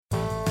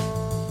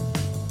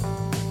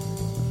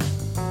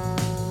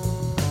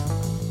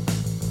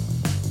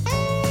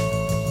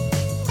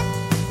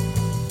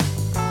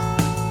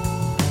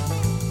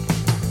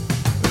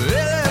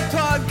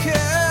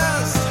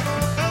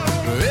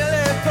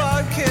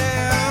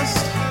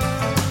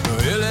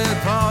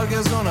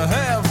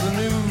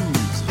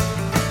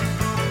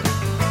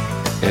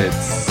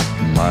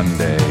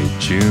Monday,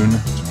 June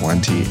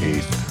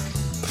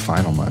 28th, the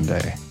final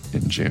Monday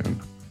in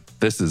June.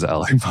 This is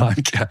LA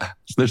Podcast.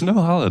 There's no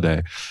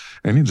holiday.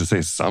 I need to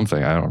say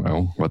something. I don't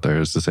know what there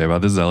is to say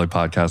about this. Is LA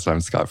Podcast. I'm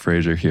Scott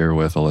Frazier here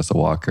with Alyssa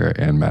Walker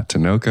and Matt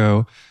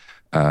Tinoco.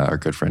 Our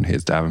good friend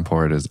Hayes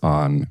Davenport is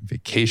on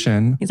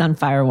vacation. He's on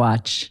fire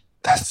watch.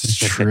 That's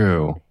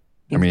true.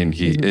 I mean,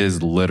 he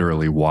is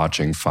literally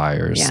watching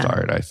fires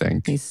start, I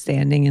think. He's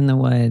standing in the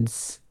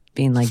woods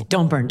being like,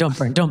 don't burn, don't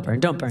burn, don't burn,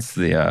 don't burn.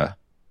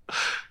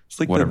 It's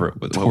like whatever,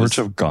 the Torch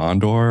of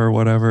Gondor or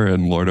whatever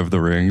in Lord of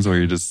the Rings, where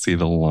you just see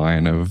the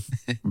line of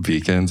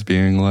beacons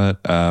being lit.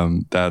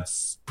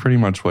 That's pretty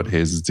much what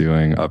Hayes is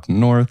doing up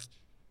north.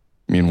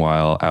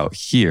 Meanwhile, out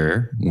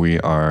here, we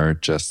are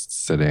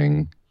just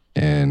sitting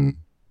in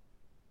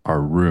our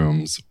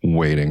rooms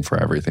waiting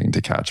for everything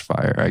to catch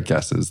fire, I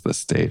guess is the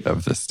state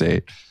of the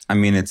state. I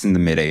mean, it's in the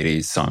mid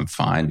 80s, so I'm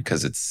fine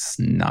because it's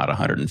not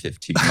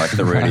 115. Like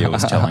the radio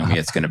was telling me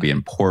it's going to be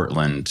in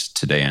Portland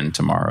today and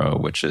tomorrow,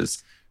 which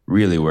is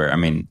really where, I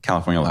mean,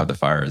 California will have the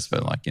fires,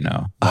 but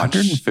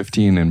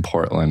 115 in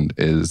Portland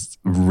is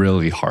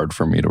really hard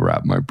for me to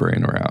wrap my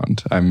brain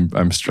around.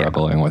 I'm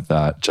struggling with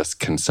that just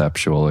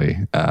conceptually.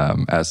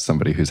 As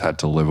somebody who's had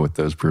to live with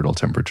those brutal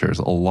temperatures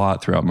a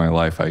lot throughout my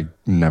life, I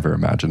never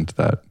imagined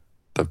that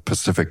the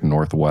Pacific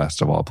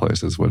Northwest of all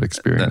places would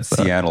experience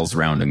that. Seattle's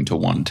rounding to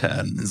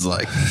 110 is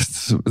like...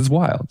 it's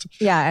wild.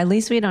 Yeah, at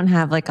least we don't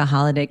have like a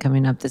holiday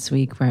coming up this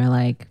week where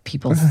like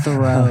people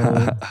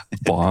throw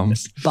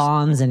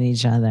bombs at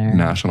each other.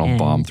 National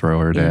Bomb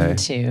Thrower Day.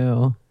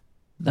 Into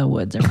the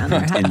woods around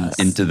their house.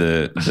 Into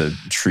the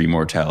tree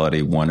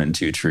mortality. 1 and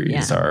 2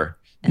 trees are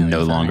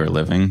no longer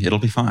living. It'll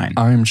be fine.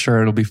 I'm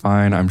sure it'll be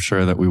fine. I'm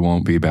sure that we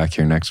won't be back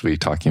here next week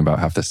talking about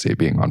half the state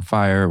being on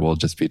fire. We'll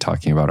just be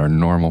talking about our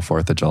normal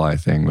 4th of July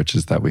thing, which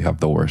is that we have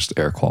the worst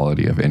air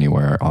quality of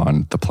anywhere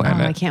on the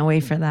planet. Oh, I can't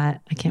wait for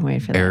that.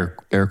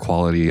 Air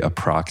quality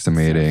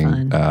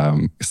approximating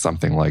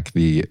something like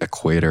the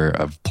equator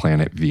of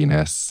planet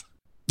Venus.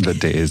 The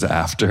days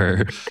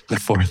after the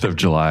 4th of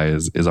July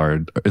is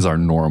our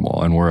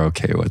normal, and we're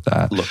okay with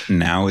that. Look,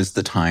 now is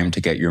the time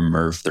to get your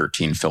MERV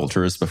 13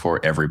 filters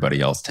before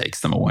everybody else takes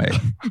them away.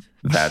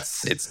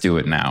 It's do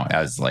it now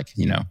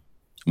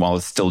while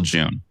it's still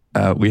June.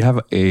 We have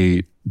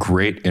a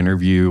great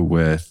interview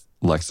with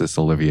Lexis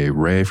Olivier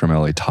Ray from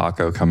LA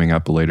Taco coming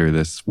up later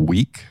this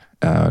week.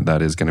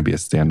 That is going to be a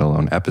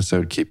standalone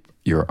episode. Keep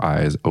your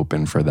eyes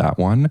open for that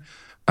one.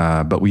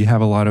 But we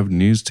have a lot of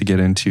news to get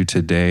into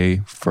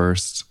today.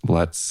 First,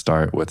 let's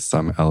start with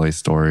some LA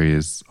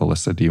stories.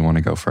 Alyssa, do you want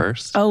to go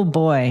first? Oh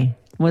boy,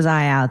 was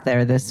I out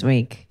there this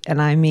week. And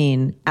I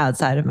mean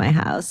outside of my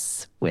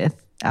house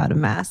without a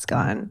mask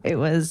on. It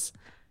was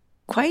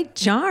quite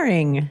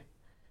jarring.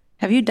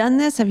 Have you done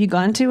this? Have you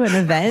gone to an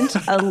event,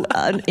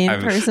 an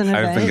in-person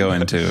event? I've been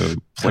going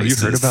to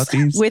places. Have you heard about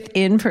these? With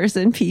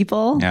in-person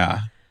people?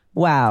 Yeah.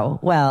 Wow.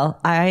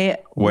 Well,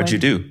 What'd you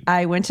do?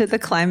 I went to the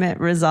Climate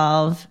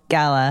Resolve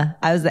Gala.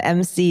 I was the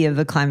MC of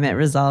the Climate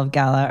Resolve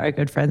Gala, our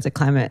good friends at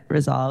Climate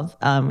Resolve.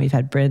 We've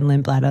had Bryn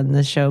Lindblad on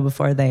the show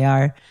before. They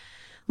are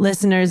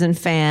listeners and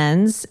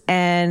fans.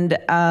 And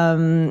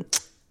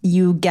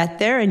you get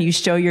there and you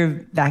show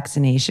your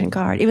vaccination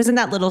card. It was in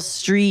that little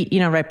street,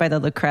 right by the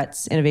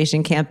Lacrette's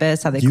Innovation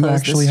Campus, how they closed the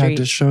street. You actually had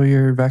to show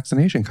your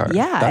vaccination card.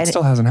 Yeah. That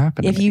still hasn't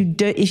happened. If you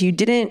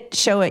didn't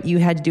show it, you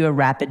had to do a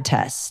rapid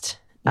test.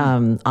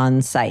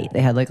 On site. They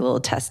had like a little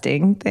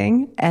testing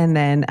thing. And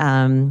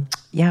then,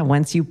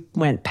 once you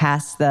went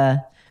past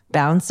the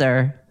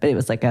bouncer, but it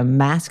was like a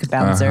mask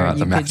bouncer,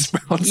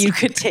 you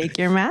could take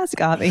your mask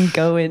off and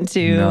go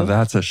into... No,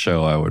 that's a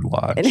show I would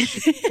watch.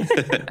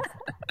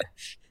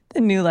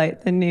 The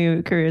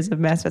new careers of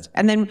mask bouncers.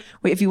 And then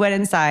if you went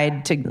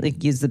inside to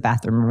use the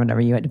bathroom or whatever,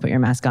 you had to put your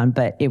mask on,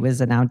 but it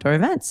was an outdoor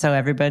event. So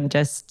everyone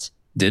just...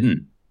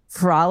 Didn't.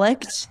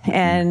 Frolicked.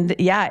 And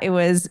it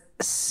was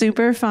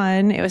super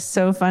fun. It was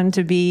so fun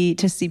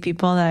to see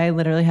people that I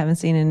literally haven't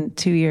seen in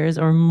 2 years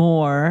or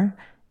more.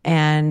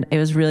 And it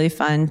was really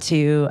fun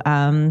to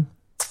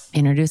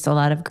introduce a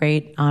lot of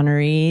great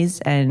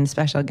honorees and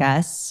special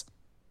guests,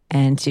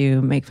 and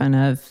to make fun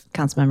of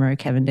Councilmember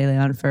Kevin De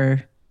Leon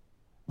for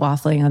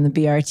waffling on the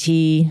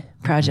BRT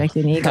project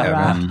in Eagle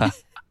Rock.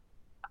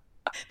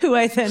 Who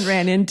I then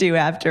ran into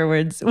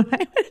afterwards when I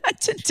went out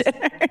to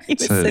dinner. He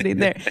was sitting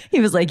there. He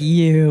was like,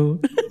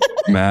 you.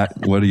 Matt,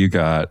 what do you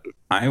got?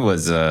 I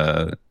was,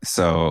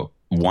 so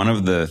one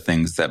of the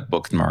things that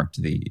bookmarked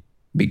the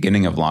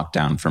beginning of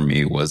lockdown for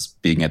me was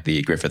being at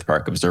the Griffith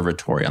Park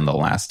Observatory on the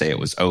last day it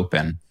was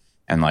open,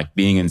 and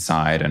being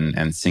inside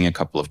and seeing a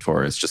couple of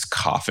tourists just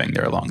coughing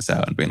their lungs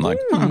out and being like,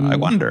 I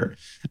wonder.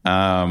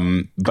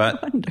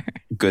 But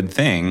good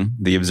thing,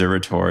 the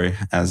observatory,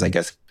 as I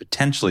guess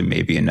potentially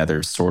maybe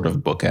another sort of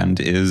bookend,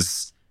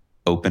 is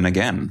open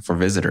again for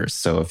visitors.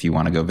 So if you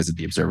want to go visit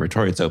the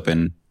observatory, it's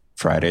open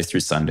Fridays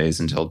through Sundays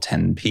until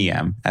 10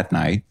 p.m. at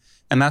night.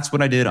 And that's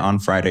what I did on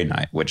Friday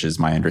night, which is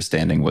my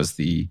understanding was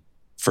the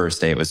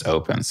first day it was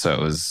open. So it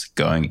was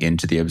going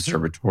into the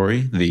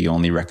observatory. The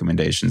only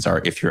recommendations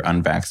are if you're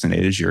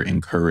unvaccinated, you're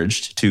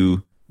encouraged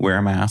to wear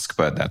a mask,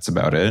 but that's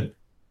about it.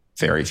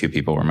 Very few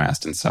people were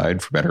masked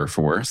inside, for better or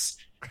for worse.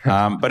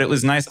 But it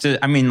was nice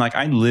to, I mean, like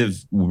I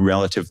live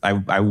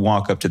I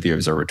walk up to the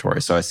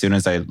observatory. So as soon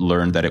as I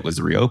learned that it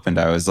was reopened,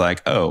 I was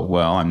like, oh,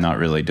 well, I'm not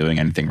really doing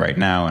anything right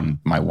now. And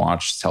my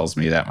watch tells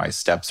me that my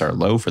steps are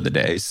low for the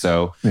day.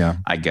 So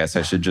I guess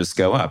I should just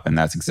go up. And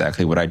that's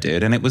exactly what I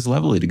did. And it was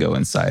lovely to go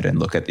inside and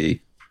look at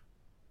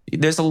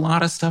there's a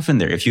lot of stuff in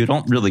there. If you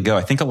don't really go,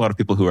 I think a lot of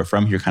people who are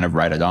from here kind of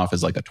write it off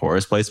as like a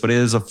tourist place, but it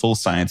is a full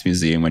science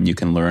museum when you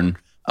can learn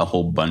a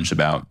whole bunch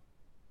about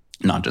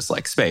not just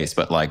like space,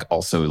 but like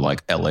also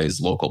like LA's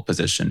local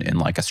position in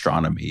like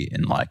astronomy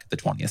in like the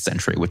 20th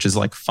century, which is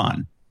like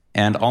fun.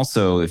 And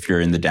also if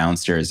you're in the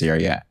downstairs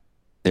area,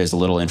 there's a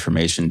little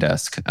information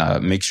desk.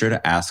 Make sure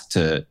to ask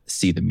to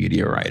see the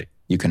meteorite.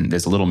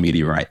 There's a little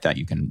meteorite that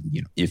you can,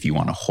 if you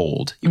want to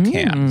hold, you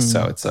can.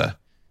 So it's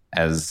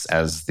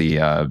as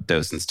the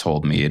docents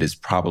told me, it is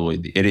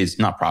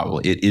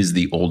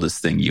the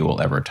oldest thing you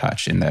will ever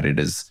touch, in that it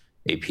is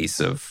a piece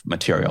of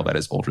material that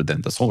is older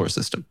than the solar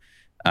system.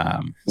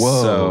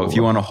 So if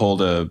you want to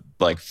hold a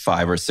like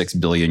 5 or 6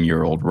 billion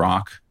year old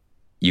rock,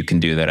 you can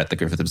do that at the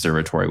Griffith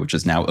Observatory, which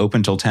is now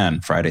open till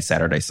 10, Friday,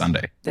 Saturday,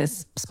 Sunday.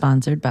 This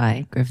sponsored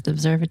by Griffith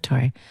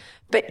Observatory.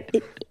 But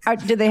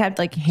do they have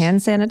to like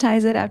hand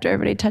sanitize it after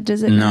everybody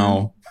touches it?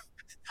 No.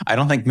 I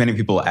don't think many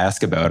people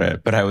ask about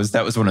it, but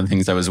that was one of the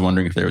things I was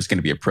wondering if there was going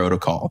to be a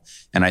protocol.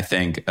 And I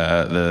think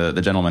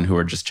the gentlemen who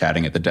were just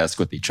chatting at the desk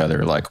with each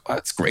other, like, oh,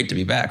 it's great to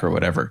be back or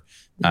whatever.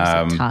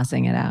 Just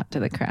tossing it out to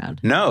the crowd.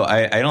 No,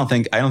 I don't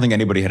think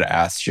anybody had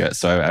asked yet.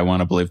 So I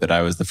want to believe that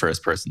I was the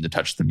first person to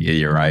touch the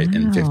meteorite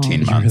in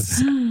 15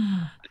 months.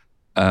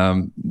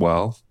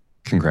 Well,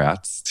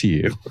 congrats to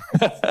you.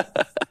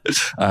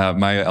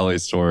 My LA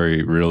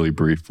story really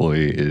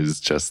briefly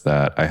is just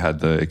that I had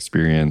the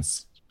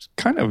experience,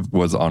 kind of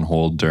was on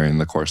hold during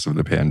the course of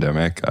the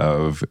pandemic,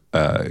 of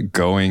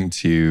going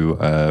to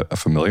a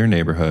familiar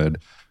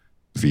neighborhood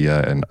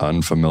via an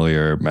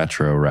unfamiliar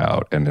metro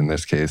route. And in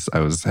this case,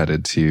 I was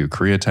headed to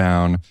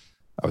Koreatown.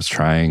 I was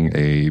trying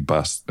a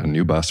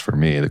new bus for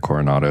me, the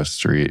Coronado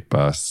Street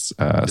bus,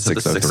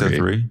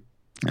 603.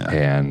 Yeah.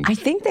 And I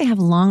think they have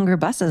longer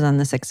buses on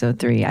the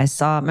 603.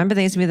 Remember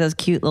they used to be those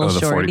cute little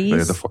shorties?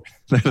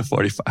 They're the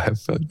 45.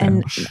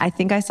 And I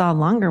think I saw a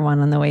longer one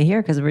on the way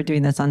here because we're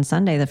doing this on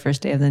Sunday, the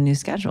first day of the new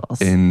schedules.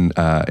 In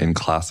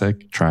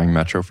classic, trying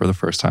metro for the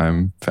first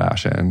time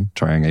fashion,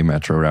 trying a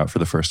metro route for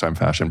the first time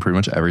fashion, pretty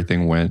much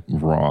everything went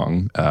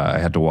wrong. I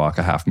had to walk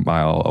a half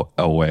mile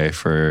away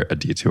for a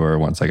detour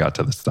once I got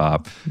to the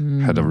stop.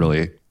 Had to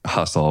really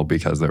hustle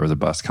because there was a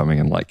bus coming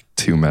in like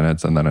 2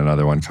 minutes and then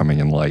another one coming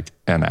in like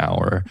an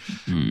hour.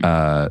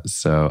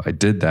 So I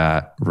did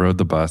that, rode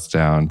the bus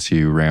down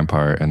to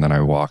Rampart, and then I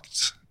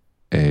walked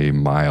a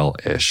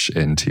mile-ish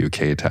into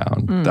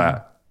K-Town.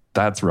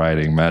 That's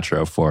riding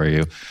metro for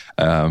you.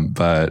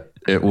 But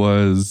it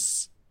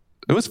was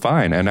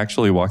fine. And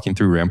actually walking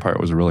through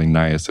Rampart was really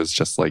nice. It's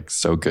just like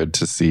so good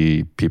to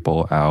see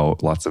people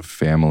out, lots of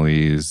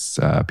families,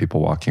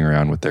 people walking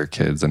around with their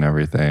kids and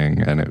everything.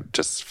 And it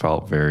just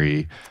felt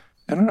very,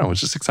 I don't know, it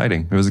was just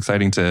exciting. It was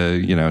exciting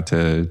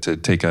to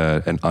take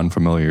an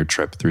unfamiliar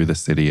trip through the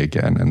city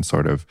again and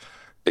sort of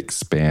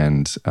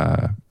expand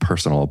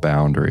personal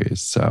boundaries.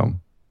 So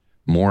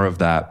more of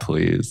that,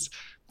 please.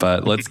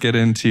 But let's get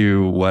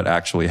into what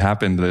actually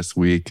happened this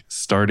week,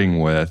 starting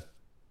with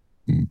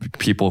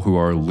people who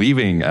are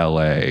leaving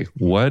LA.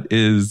 What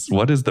is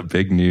the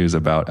big news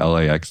about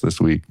LAX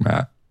this week,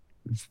 Matt?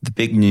 The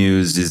big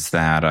news is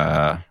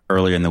that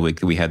earlier in the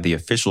week we had the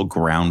official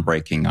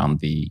groundbreaking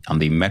on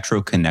the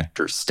Metro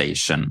Connector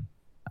station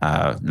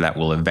that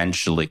will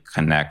eventually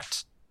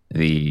connect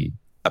the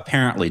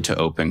apparently to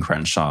open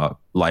Crenshaw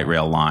light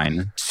rail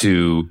line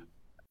to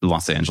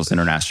Los Angeles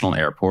International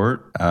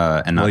Airport.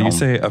 You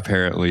say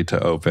apparently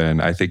to open.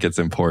 I think it's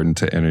important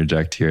to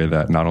interject here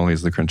that not only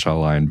is the Crenshaw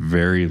line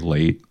very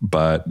late,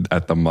 but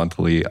at the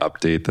monthly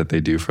update that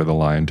they do for the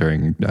line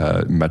during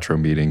Metro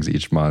meetings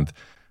each month,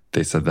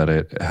 they said that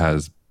it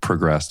has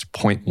progressed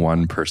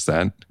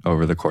 0.1%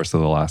 over the course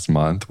of the last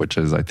month, which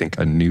is, I think,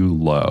 a new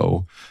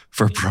low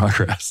for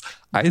progress.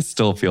 I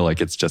still feel like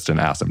it's just an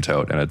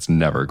asymptote and it's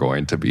never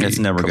going to be. It's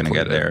never going to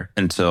get there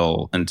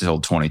until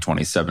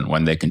 2027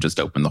 when they can just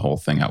open the whole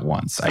thing at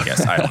once. I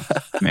guess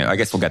I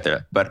guess we'll get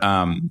there. But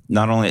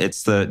not only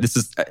this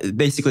is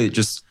basically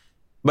just.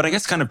 But I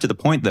guess kind of to the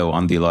point though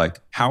on the like,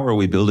 how are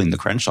we building the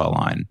Crenshaw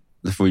line?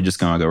 If we're just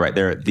going to go right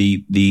there,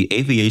 the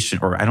aviation,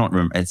 or I don't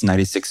remember, it's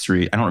 96th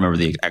Street. I don't remember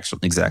the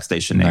exact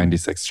station name.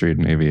 96th Street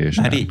in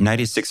aviation.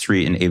 96th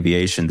Street in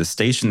aviation. The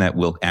station that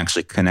will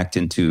actually connect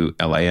into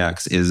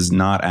LAX is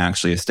not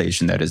actually a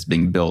station that is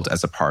being built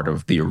as a part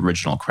of the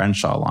original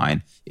Crenshaw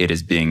line. It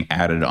is being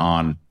added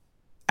on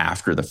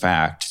after the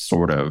fact,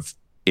 sort of.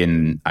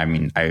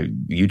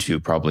 You two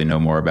probably know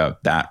more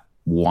about that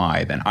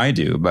why than I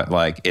do, but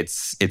like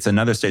it's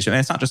another station. And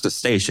it's not just a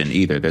station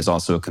either. There's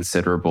also a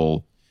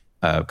considerable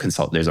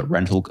there's a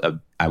rental,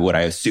 what I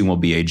assume will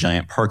be a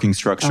giant parking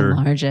structure.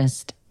 The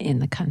largest in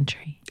the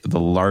country. The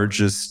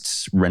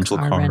largest rental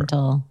car.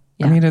 Rental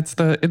Yeah. I mean, it's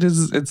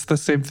the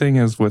same thing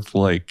as with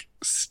like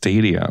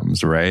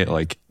stadiums, right?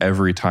 Like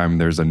every time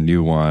there's a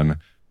new one,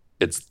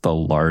 it's the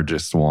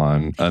largest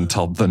one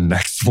until the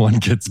next one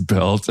gets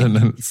built. And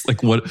then it's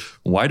like,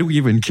 why do we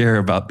even care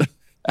about that?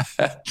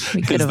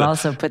 We could have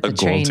also put the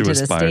train to the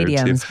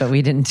stadiums, but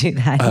we didn't do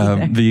that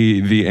either.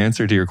 The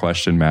answer to your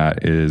question,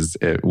 Matt, is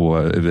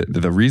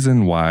the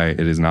reason why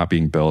it is not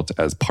being built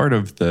as part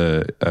of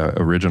the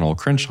original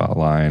Crenshaw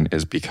line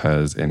is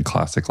because in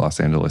classic Los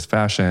Angeles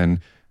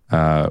fashion,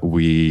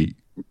 we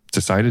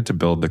decided to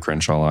build the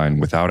Crenshaw line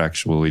without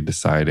actually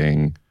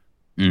deciding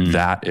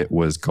that it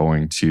was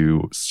going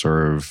to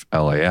serve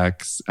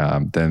LAX.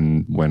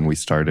 Then when we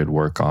started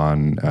work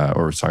on,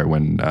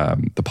 when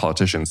the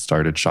politicians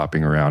started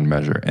shopping around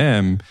Measure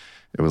M,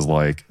 it was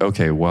like,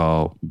 okay,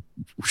 well,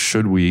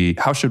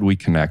 how should we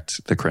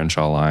connect the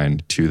Crenshaw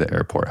line to the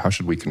airport? How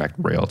should we connect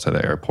rail to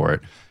the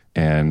airport?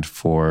 And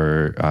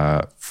for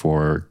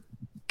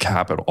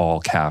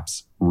all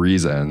caps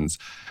reasons,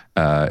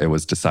 it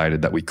was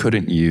decided that we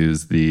couldn't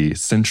use the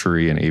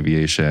Century and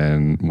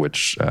Aviation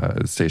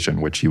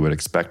station, which you would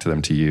expect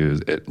them to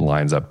use. It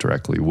lines up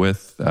directly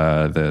with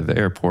the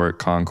airport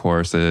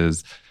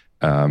concourses.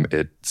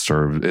 It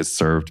is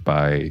served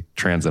by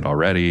transit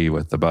already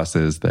with the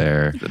buses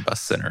there. The bus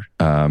center.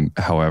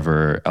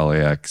 However,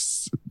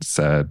 LAX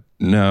said,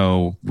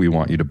 no, we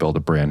want you to build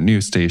a brand new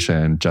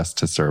station just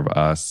to serve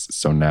us.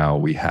 So now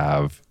we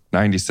have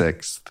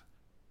 96th.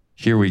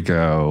 Here we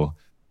go.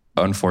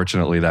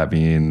 Unfortunately, that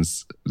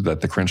means that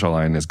the Crenshaw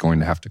line is going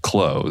to have to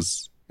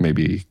close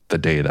maybe the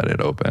day that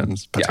it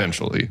opens,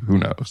 potentially. Yeah. Who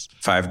knows?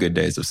 5 good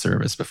days of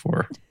service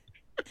before.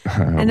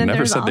 And then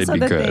there's also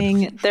the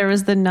thing, there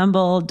was the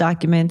Numble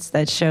documents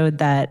that showed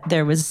that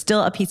there was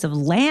still a piece of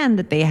land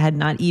that they had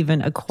not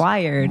even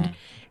acquired. Mm-hmm.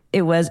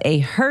 It was a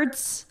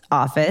Hertz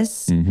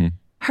office. Mm-hmm.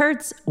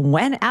 Hertz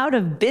went out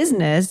of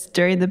business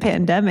during the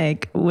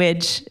pandemic,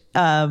 which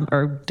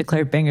or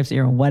declared bankruptcy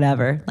or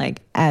whatever,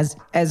 like as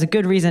a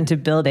good reason to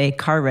build a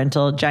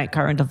giant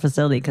car rental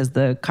facility, because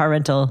the car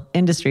rental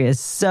industry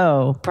is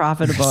so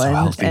profitable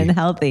and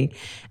healthy.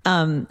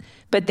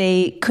 But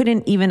they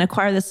couldn't even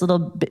acquire this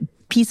little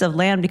piece of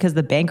land because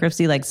the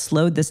bankruptcy like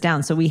slowed this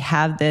down. So we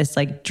have this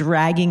like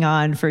dragging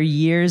on for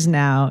years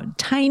now,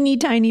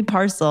 tiny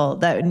parcel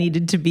that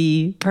needed to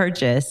be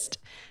purchased.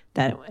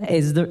 That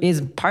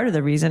is part of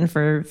the reason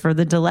for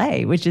the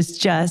delay, which is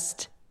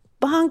just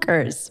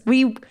bonkers.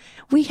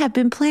 We have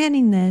been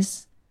planning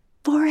this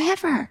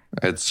forever.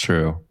 It's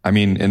true. I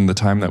mean, in the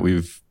time that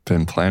we've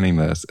been planning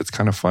this, it's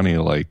kind of funny.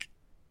 Like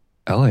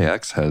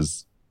LAX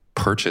has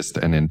purchased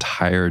an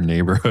entire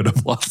neighborhood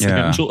of Los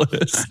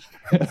Angeles.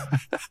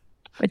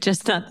 But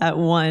just not that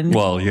one.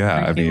 Well,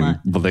 yeah. I mean,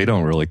 well, they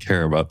don't really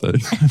care about the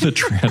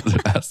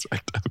transit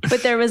aspect of it.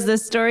 But there was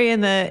this story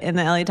in the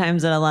LA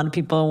Times that a lot of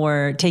people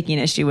were taking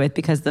issue with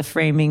because the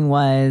framing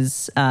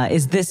was,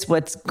 is this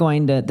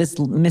this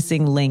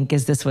missing link,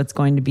 is this what's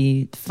going to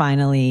be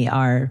finally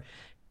our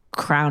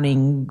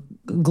crowning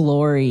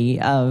glory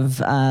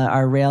of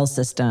our rail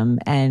system?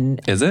 And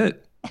is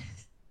it?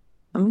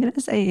 I'm going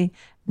to say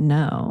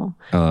no.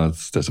 Oh,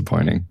 that's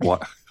disappointing.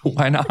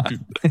 Why not?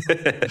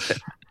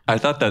 I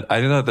thought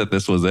that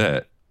this was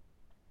it.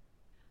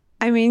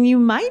 I mean, you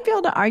might be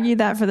able to argue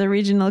that for the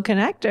regional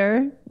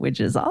connector,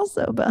 which is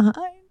also behind.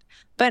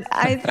 But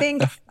I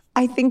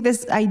think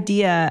this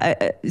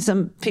idea,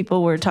 some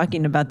people were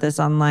talking about this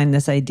online,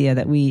 this idea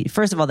that we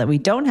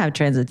don't have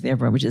transit to the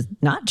airport, which is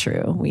not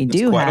true.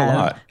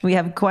 We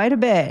have quite a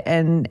bit,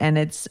 and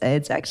it's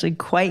actually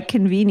quite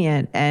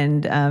convenient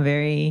and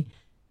very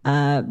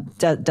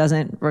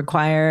doesn't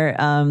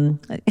require.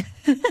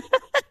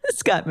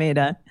 Scott made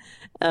a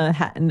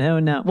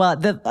no. Well,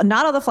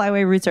 not all the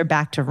flyway routes are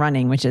back to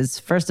running, which is,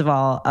 first of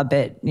all, a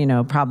bit,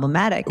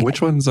 problematic.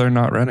 Which ones are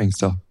not running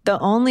still? The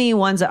only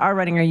ones that are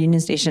running are Union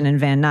Station and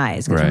Van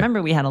Nuys. Because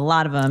remember, we had a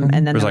lot of them.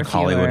 And then there's like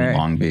Hollywood and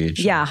Long Beach.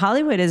 Yeah,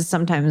 Hollywood is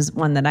sometimes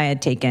one that I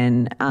had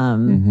taken.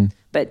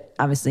 But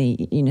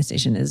obviously, Union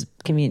Station is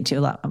convenient to a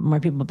lot more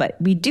people. But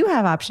we do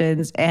have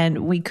options,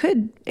 and we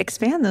could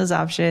expand those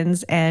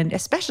options. And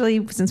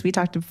especially since we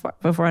talked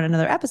before on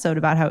another episode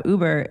about how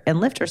Uber and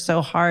Lyft are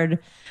so hard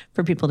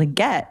for people to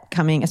get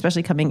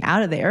especially coming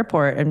out of the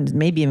airport and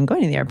maybe even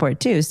going to the airport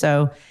too.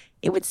 So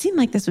it would seem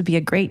like this would be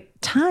a great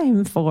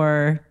time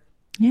for,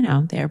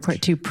 the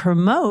airport to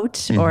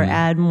promote or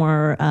add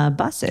more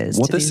buses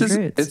to these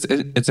routes.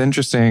 It's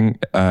interesting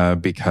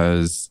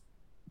because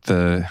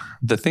the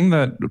thing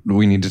that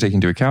we need to take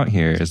into account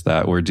here is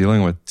that we're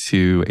dealing with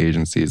two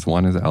agencies.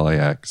 One is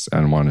LAX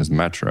and one is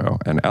Metro.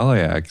 And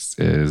LAX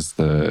is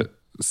the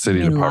city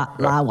department.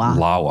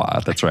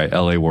 LAWA. That's right.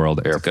 LA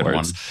World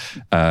Airports.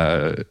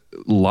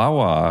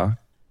 LAWA,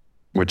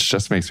 which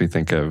just makes me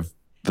think of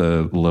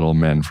the little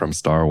men from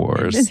Star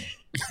Wars,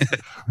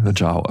 the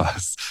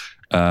Jawas.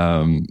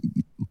 The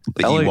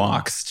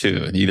Ewoks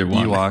too. Either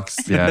one.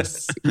 Ewoks,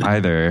 yes.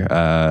 Either.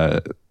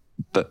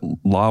 The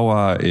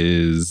LAWA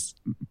is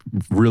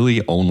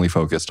really only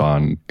focused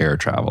on air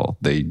travel.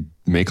 They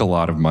make a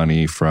lot of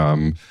money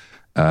from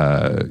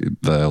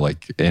the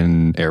like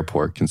in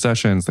airport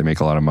concessions. They make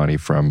a lot of money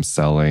from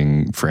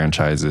selling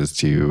franchises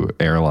to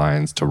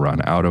airlines to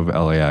run out of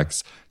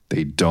LAX.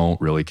 They don't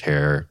really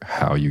care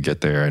how you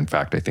get there. In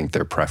fact, I think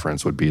their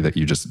preference would be that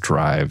you just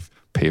drive,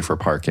 pay for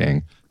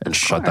parking, and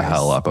shut the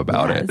hell up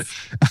about it.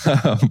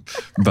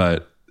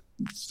 But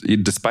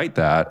despite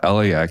that,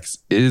 LAX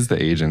is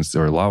the agency,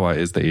 or LAWA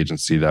is the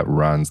agency that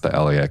runs the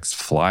LAX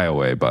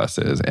flyaway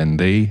buses, and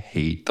they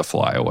hate the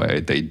flyaway.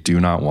 They do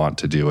not want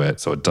to do it.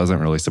 So it doesn't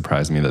really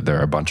surprise me that there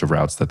are a bunch of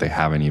routes that they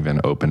haven't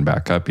even opened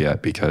back up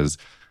yet, because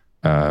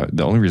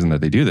the only reason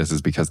that they do this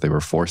is because they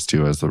were forced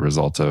to as the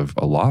result of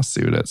a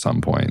lawsuit at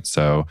some point.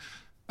 So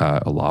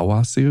a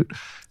LAWA suit.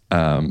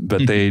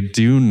 But they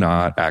do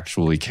not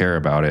actually care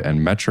about it.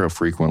 And Metro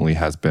frequently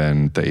has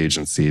been the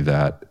agency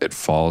that it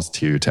falls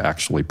to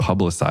actually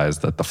publicize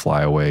that the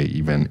flyaway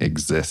even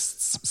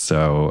exists.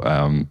 So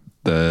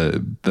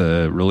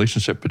the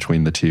relationship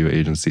between the two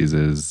agencies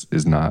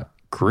is not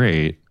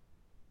great.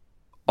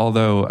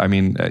 Although, I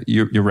mean,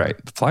 you're right.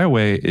 The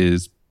flyaway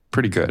is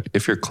pretty good.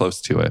 If you're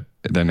close to it,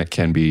 then it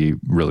can be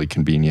really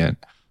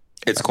convenient.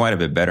 It's quite a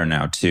bit better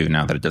now, too,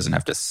 now that it doesn't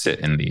have to sit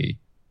in the...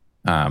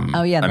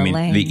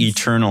 lanes. The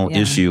eternal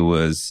issue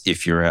was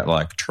if you're at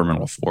like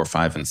Terminal 4,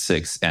 5, and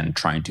 6 and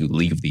trying to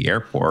leave the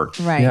airport,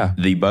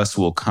 the bus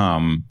will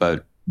come,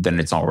 but then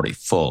it's already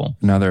full.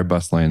 Now there are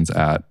bus lanes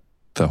at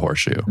the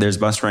Horseshoe. There's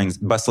bus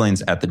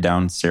lanes at the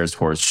downstairs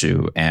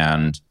Horseshoe,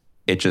 and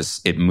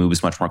it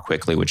moves much more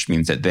quickly, which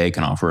means that they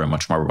can offer a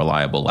much more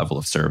reliable level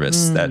of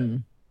service that...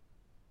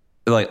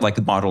 Like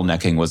the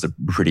bottlenecking was a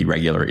pretty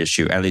regular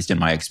issue, at least in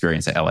my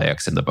experience at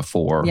LAX in the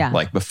before,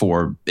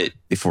 before it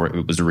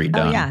was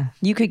redone. Oh yeah,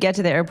 you could get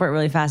to the airport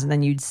really fast, and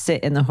then you'd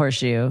sit in the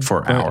Horseshoe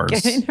for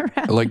hours.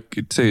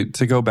 Like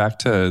to go back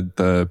to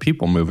the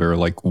people mover,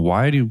 like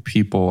why do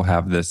people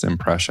have this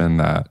impression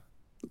that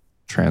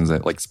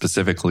transit, like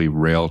specifically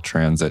rail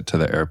transit to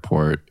the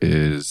airport,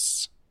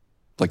 is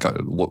like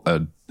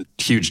a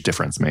huge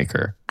difference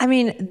maker? I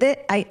mean,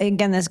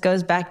 again, this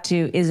goes back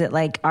to, is it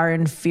like our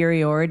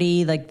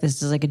inferiority? Like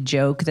this is like a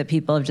joke that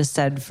people have just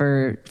said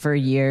for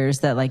years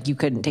that like you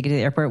couldn't take it to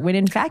the airport, when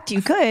in fact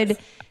you could.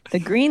 The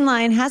Green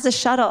Line has a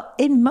shuttle.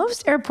 In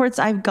most airports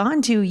I've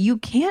gone to, you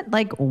can't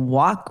like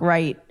walk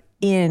right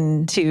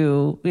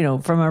into,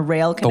 from a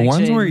rail connection. The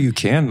ones where you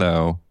can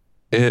though,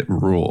 it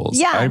rules.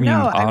 Yeah, I mean,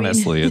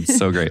 honestly, it's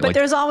so great. But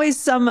there's always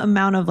some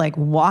amount of like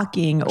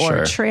walking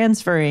or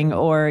transferring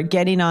or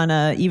getting on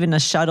even a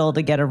shuttle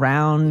to get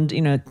around,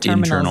 terminals.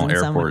 Internal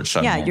airport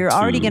shuttle. Yeah, you're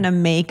already going to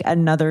make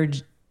another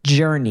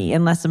journey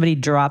unless somebody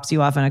drops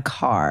you off in a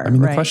car. I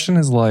mean, the question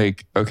is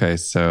like, okay,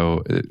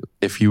 so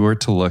if you were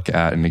to look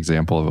at an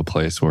example of a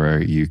place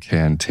where you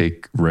can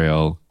take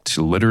rail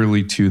to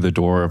literally to the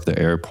door of the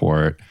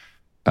airport,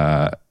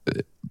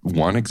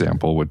 one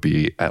example would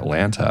be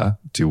Atlanta.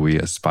 Do we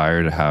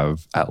aspire to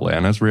have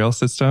Atlanta's rail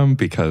system?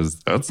 Because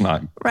that's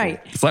not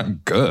It's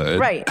not good.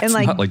 Right. It's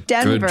and not like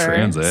Denver good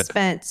transit.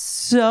 Spent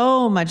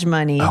so much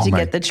money to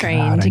get the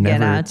train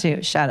get out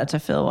to. Shout out to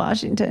Phil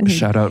Washington.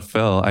 Shout out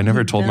Phil. I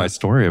never told my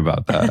story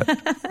about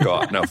that. Go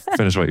on. No,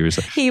 finish what you were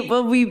saying.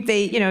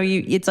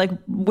 It's like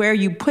where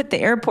you put the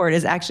airport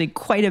is actually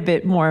quite a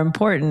bit more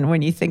important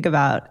when you think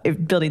about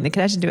building the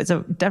connection to it.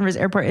 So Denver's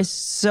airport is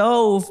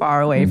so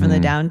far away from the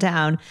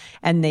downtown,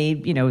 and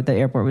the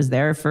airport was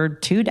there for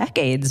 2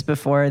 decades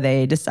before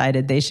they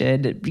decided they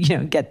should,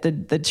 get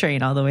the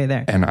train all the way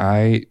there. And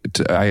I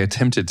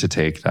attempted to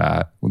take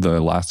that the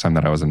last time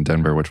that I was in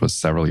Denver, which was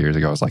several years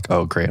ago. I was like,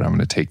 oh, great, I'm going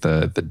to take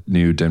the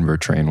new Denver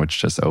train, which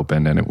just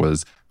opened, and it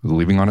was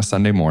leaving on a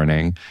Sunday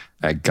morning.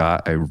 I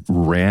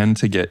ran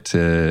to get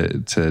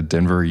to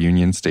Denver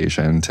Union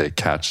Station to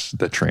catch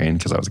the train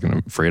because I was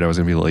afraid I was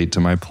going to be late to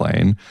my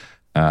plane.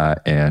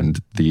 And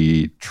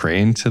the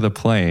train to the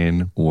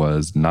plane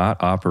was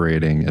not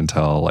operating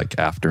until like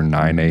after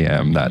 9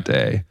 a.m. that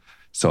day.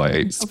 So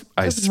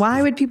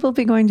why would people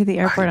be going to the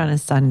airport on a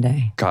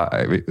Sunday?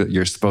 God,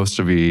 you're supposed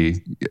to be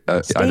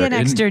stay an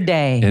extra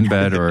day in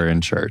bed or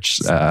in church.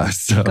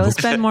 So go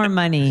spend more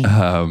money.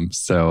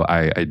 So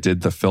I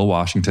did the Phil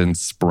Washington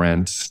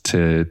sprint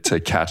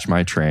to catch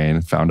my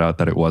train, found out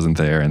that it wasn't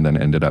there, and then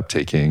ended up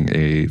taking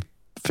a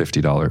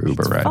 $50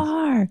 Uber ride.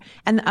 Far.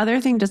 And the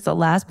other thing, just the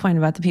last point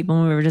about the people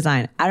mover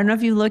design, I don't know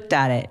if you looked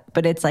at it,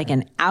 but it's like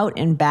an out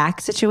and back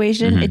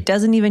situation. Mm-hmm. It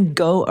doesn't even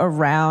go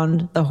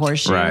around the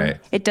Horseshoe. Right.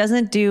 It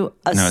doesn't do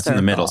a circle. It's in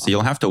the middle. So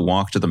you'll have to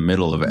walk to the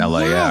middle of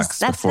LAX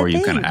before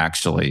you can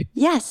actually,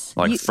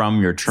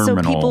 from your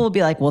terminal. So people will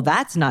be like, well,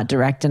 that's not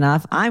direct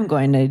enough. I'm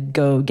going to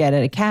go get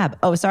a cab.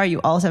 Oh, sorry,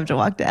 you also have to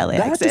walk to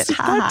LAX.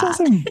 That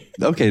doesn't.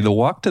 Okay, the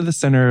walk to the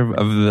center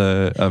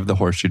of the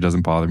Horseshoe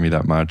doesn't bother me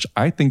that much.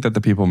 I think that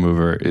the people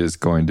mover is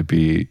going to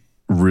be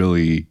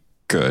really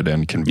good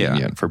and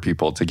convenient for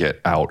people to get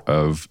out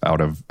of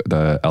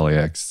the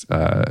LAX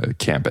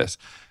campus.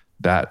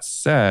 That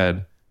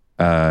said,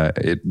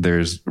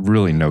 there's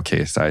really no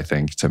case, I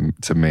think,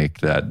 to make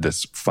that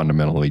this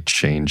fundamentally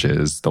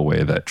changes the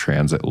way that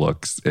transit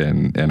looks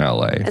in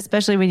LA.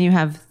 Especially when you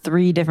have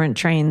 3 different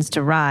trains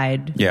to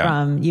ride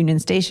from Union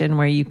Station,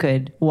 where you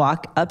could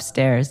walk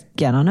upstairs,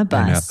 get on a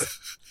bus,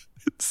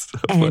 so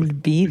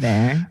and be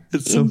there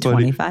in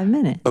 25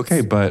 minutes.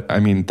 Okay, but I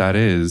mean, that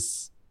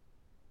is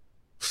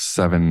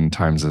 7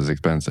 times as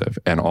expensive.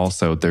 And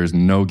also, there's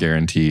no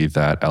guarantee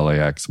that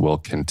LAX will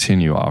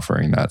continue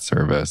offering that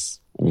service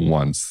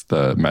once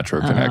the metro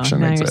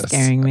connection exists.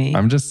 You're scaring me.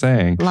 I'm just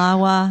saying.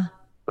 LAWA,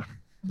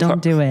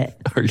 don't do it.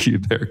 Are you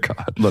there,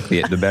 God? Look,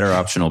 the better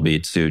option will be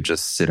to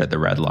just sit at the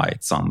red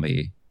lights on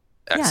the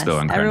Expo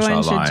and Crenshaw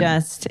everyone should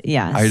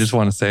line. I just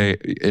want to say,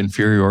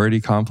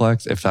 inferiority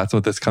complex, if that's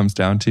what this comes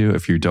down to,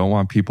 if you don't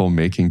want people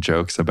making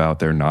jokes about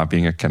there not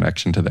being a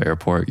connection to the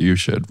airport, you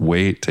should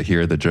wait to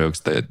hear the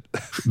jokes that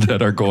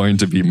are going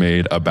to be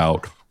made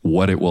about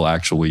what it will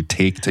actually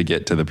take to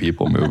get to the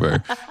people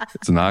mover.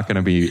 It's not going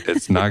to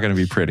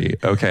be pretty.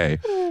 Okay,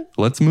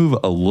 let's move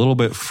a little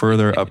bit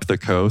further up the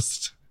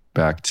coast,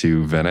 back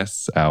to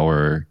Venice,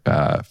 our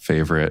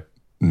favorite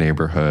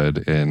neighborhood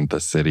in the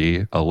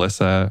city.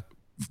 Alyssa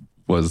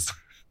was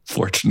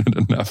fortunate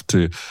enough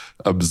to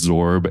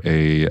absorb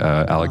a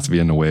Alex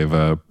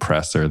Villanueva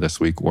presser this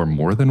week, or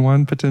more than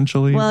one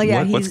potentially. Well,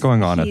 yeah, what's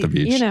going on at the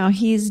beach? You know,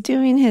 he's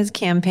doing his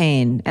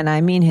campaign, and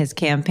I mean his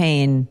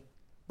campaign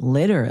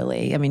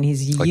literally. I mean,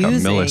 he's like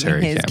using a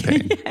military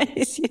campaign.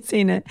 He's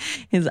using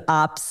his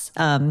ops,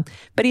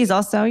 but he's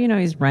also,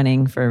 he's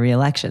running for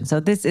re-election.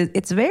 So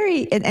it's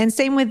very, and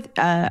same with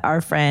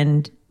our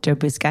friend Joe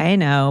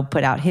Buscaino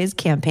put out his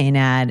campaign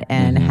ad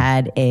and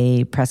had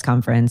a press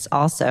conference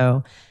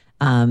also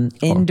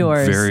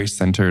indoors. Very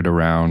centered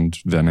around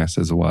Venice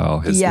as well.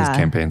 His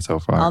campaign so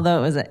far.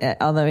 Although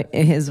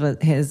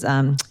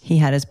he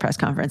had his press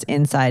conference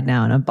inside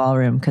now in a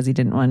ballroom because he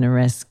didn't want to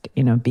risk,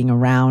 being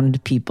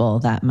around people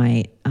that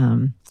might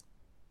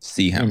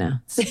see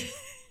him.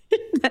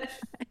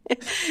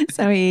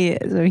 So he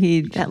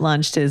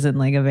launched his in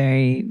like a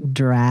very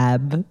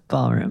drab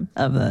ballroom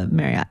of a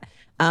Marriott.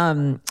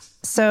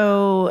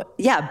 So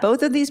yeah,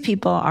 both of these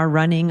people are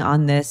running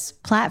on this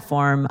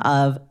platform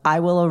of I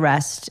will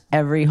arrest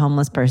every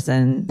homeless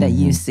person that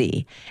you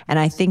see. And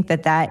I think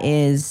that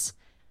is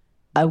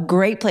a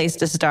great place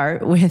to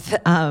start with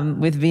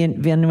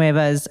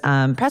Villanueva's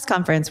press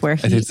conference where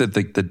he... I think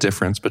that the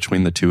difference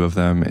between the two of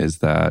them is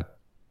that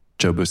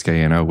Joe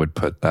Buscaino would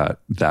put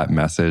that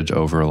message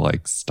over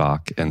like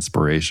stock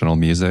inspirational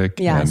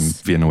music, and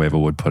Villanueva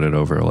would put it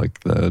over like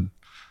the...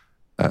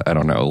 I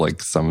don't know,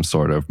 like some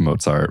sort of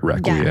Mozart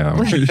requiem.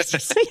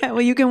 Yeah,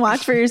 well, you can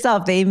watch for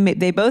yourself. They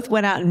both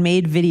went out and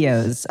made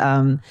videos.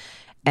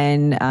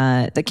 And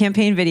the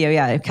campaign video,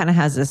 it kind of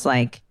has this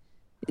like,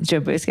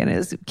 Joe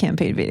Buscaino's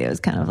campaign video is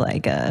kind of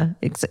like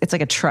it's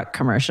like a truck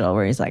commercial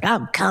where he's like,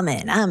 I'm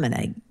coming, I'm going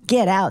to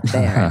get out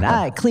there and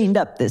I cleaned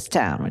up this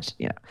town, which,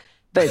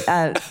 But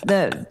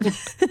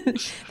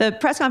the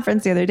press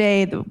conference the other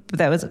day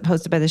that was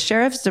hosted by the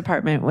sheriff's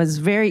department was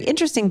very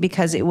interesting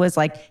because it was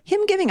like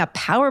him giving a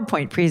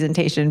PowerPoint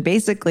presentation,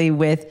 basically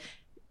with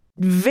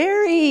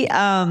very,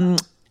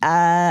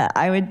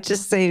 I would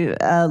just say,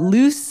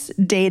 loose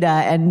data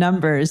and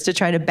numbers to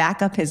try to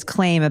back up his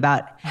claim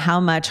about how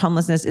much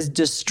homelessness is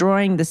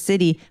destroying the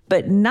city,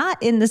 but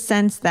not in the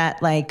sense that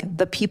like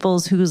the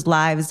peoples whose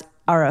lives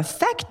are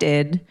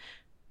affected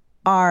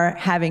are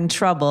having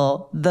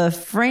trouble. The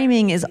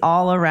framing is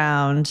all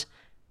around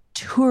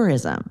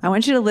tourism. I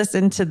want you to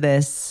listen to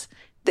this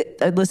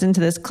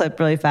clip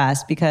really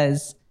fast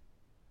because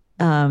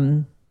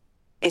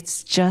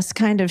it's just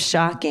kind of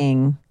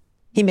shocking.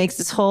 He makes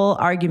this whole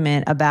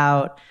argument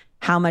about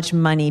how much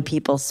money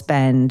people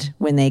spend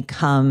when they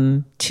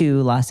come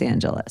to Los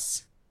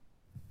Angeles.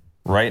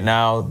 Right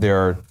now, there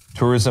are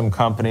tourism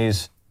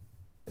companies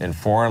in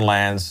foreign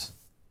lands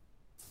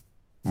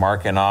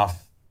marking off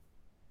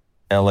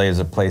LA is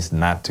a place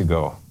not to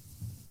go.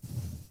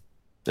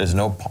 There's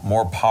no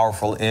more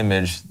powerful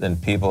image than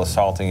people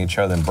assaulting each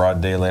other in broad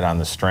daylight on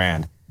the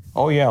Strand.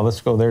 Oh yeah, let's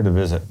go there to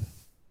visit.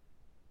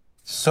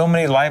 So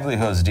many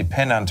livelihoods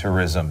depend on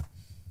tourism,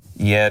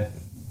 yet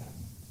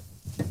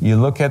you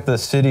look at the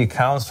city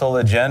council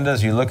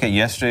agendas, you look at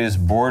yesterday's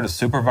board of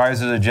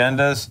supervisors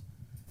agendas,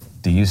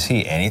 do you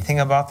see anything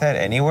about that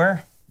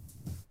anywhere?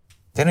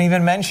 They don't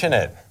even mention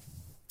it.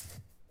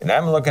 And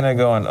I'm looking at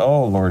going,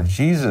 oh, Lord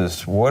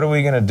Jesus, what are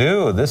we going to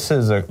do? This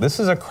is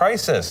a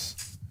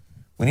crisis.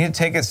 We need to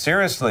take it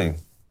seriously.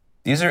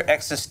 These are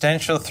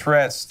existential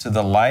threats to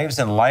the lives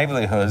and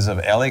livelihoods of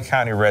LA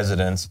County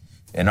residents,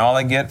 and all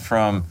I get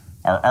from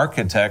our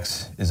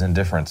architects is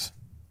indifference.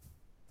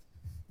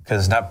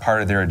 Because it's not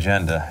part of their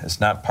agenda. It's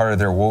not part of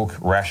their woke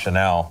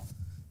rationale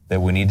that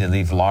we need to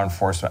leave law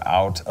enforcement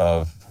out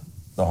of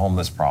the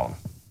homeless problem.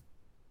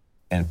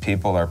 And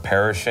people are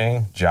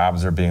perishing,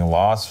 jobs are being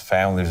lost,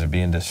 families are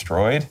being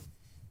destroyed.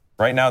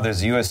 Right now,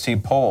 there's a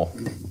USC poll.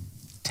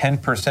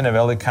 10% of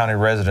LA County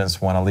residents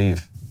want to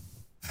leave.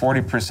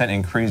 40%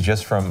 increase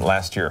just from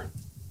last year.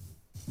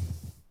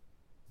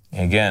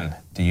 Again,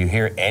 do you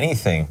hear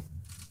anything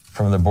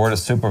from the Board of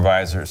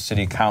Supervisors,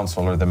 City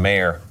Council, or the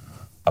mayor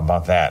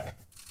about that?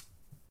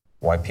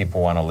 Why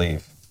people want to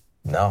leave?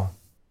 No.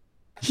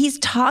 He's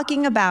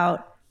talking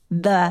about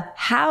the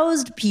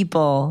housed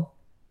people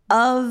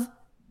of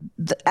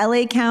the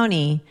LA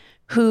County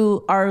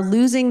who are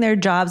losing their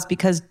jobs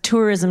because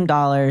tourism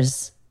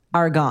dollars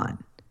are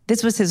gone.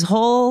 This was his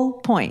whole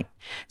point.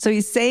 So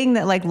he's saying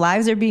that like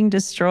lives are being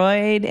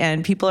destroyed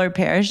and people are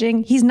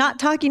perishing. He's not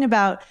talking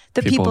about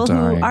the people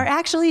who are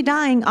actually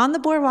dying on the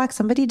boardwalk.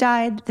 Somebody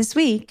died this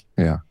week.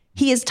 Yeah.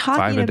 He is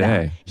talking about,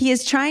 day. He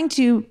is trying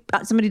to,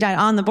 somebody died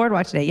on the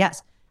boardwalk today.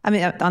 Yes. I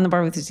mean, on the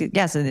boardwalk,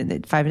 yes,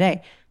 5 a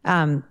day.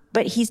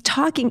 But he's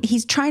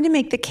trying to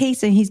make the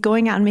case, and he's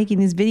going out and making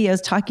these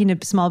videos talking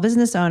to small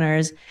business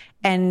owners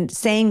and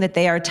saying that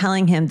they are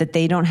telling him that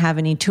they don't have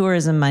any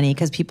tourism money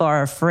because people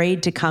are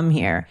afraid to come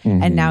here.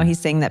 Mm-hmm. And now he's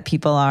saying that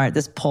people are at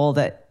this poll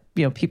that,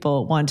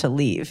 people want to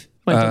leave,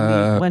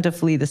 want to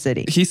flee the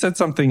city. He said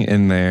something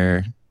in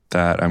there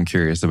that I'm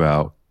curious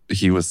about.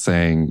 He was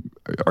saying,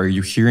 are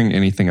you hearing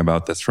anything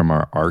about this from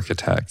our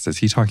architects? Is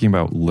he talking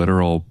about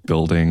literal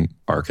building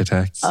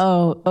architects?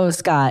 Oh,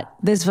 Scott,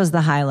 this was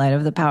the highlight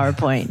of the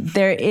PowerPoint.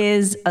 There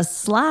is a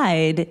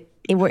slide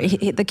where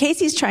the case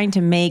he's trying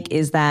to make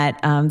is that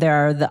there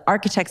are the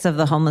architects of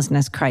the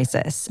homelessness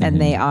crisis,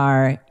 and they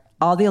are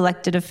all the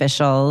elected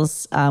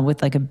officials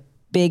with like a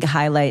big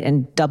highlight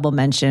and double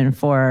mention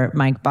for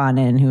Mike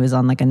Bonin, who is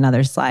on like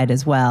another slide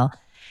as well.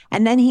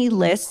 And then he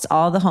lists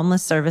all the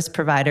homeless service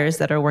providers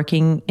that are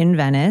working in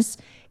Venice.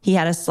 He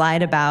had a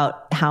slide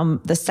about how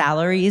the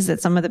salaries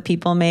that some of the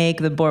people make,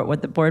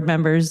 what the board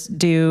members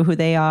do, who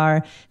they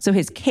are. So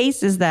his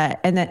case is that,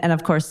 and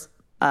of course,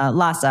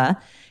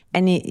 LAWA.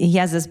 And he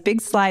has this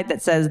big slide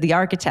that says the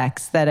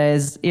architects, that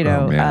is,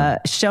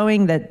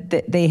 showing that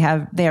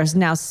they are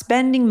now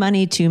spending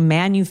money to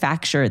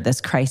manufacture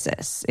this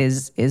crisis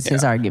is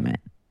his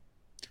argument.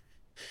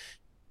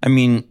 I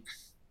mean,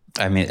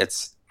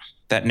 it's,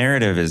 that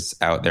narrative is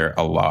out there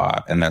a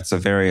lot. And that's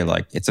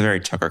it's a very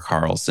Tucker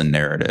Carlson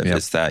narrative. Yep.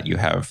 Is that you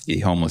have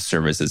the homeless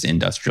services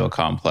industrial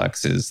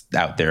complexes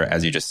out there,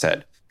 as you just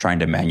said, trying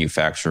to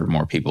manufacture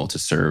more people to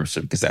serve,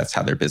 because that's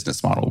how their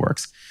business model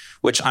works.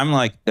 Which I'm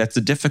like, that's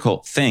a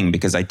difficult thing,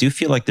 because I do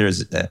feel like there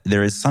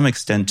is some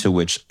extent to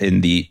which in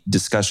the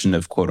discussion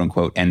of quote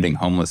unquote ending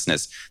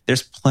homelessness,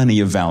 there's plenty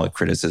of valid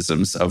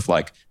criticisms of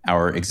like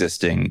our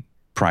existing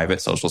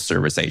private social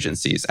service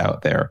agencies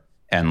out there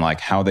and like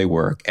how they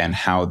work and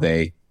how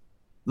they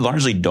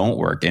largely don't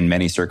work in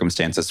many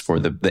circumstances for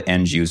the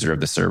end user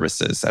of the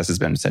services, as has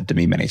been said to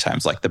me many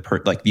times. Like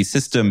the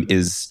system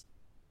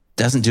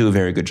doesn't do a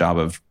very good job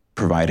of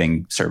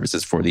providing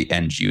services for the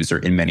end user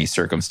in many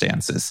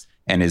circumstances,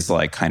 and is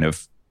like kind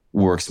of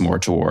works more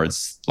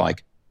towards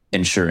like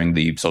ensuring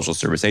the social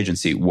service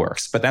agency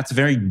works. But that's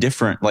very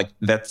different. Like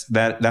that's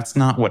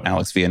not what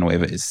Alex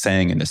Villanueva is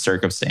saying in this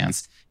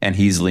circumstance. And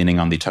he's leaning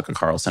on the Tucker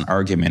Carlson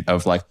argument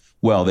of like,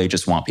 well, they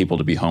just want people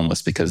to be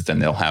homeless because then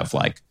they'll have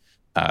like,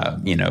 a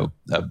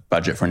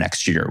budget for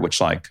next year, which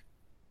like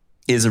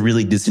is a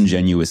really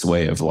disingenuous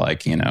way of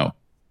like,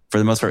 for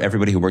the most part,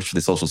 everybody who works for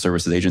the social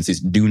services agencies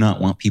do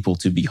not want people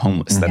to be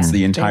homeless. That's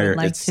the entire. They would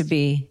like to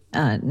be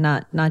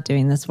not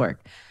doing this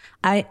work.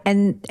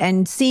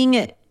 And seeing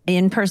it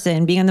in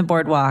person, being on the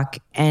boardwalk,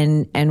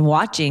 and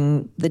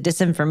watching the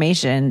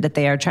disinformation that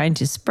they are trying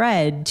to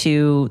spread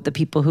to the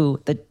people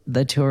who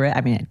the tourists.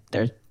 I mean,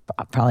 there's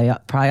probably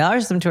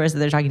are some tourists that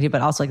they're talking to,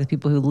 but also like the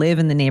people who live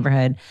in the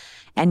neighborhood.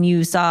 And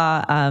you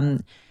saw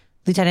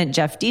Lieutenant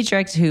Jeff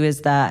Dietrich, who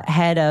is the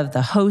head of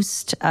the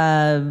host,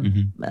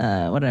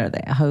 what are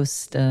they?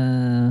 Host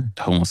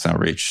homeless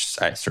outreach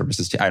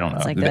services. I don't know.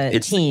 It's like the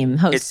team.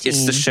 It's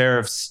the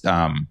sheriff's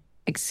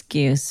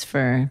excuse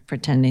for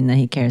pretending that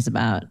he cares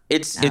about.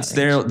 It's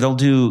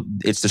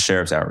the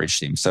sheriff's outreach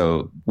team.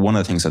 So one of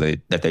the things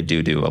that they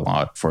do a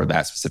lot for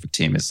that specific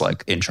team is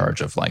like in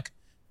charge of like.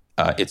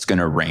 It's going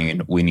to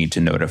rain. We need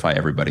to notify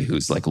everybody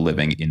who's like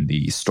living in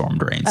the storm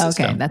drain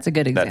system. Okay, that's a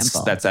good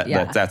example.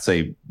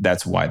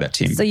 That's why that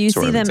team. So you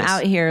see them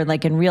out here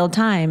like in real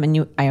time,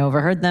 and I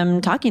overheard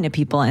them talking to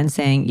people and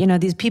saying,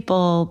 these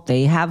people,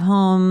 they have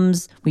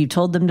homes. We've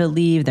told them to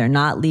leave. They're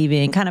not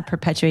leaving. Kind of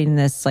perpetuating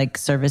this like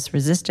service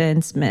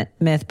resistance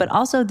myth, but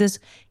also this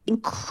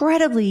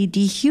incredibly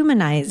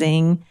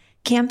dehumanizing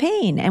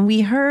campaign. And we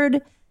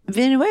heard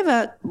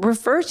Villanueva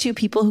refer to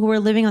people who were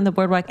living on the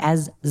boardwalk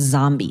as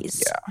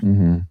zombies. Yeah.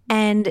 Mm-hmm.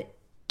 And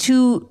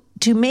to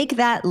make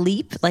that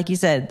leap, like you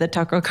said, the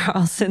Tucker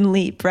Carlson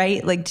leap,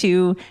 right? Like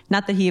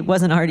not that he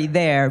wasn't already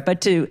there,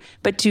 but to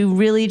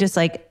really just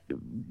like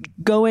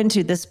go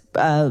into this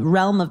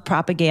realm of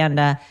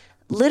propaganda.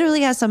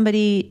 Literally, as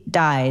somebody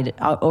died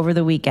over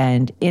the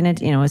weekend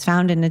was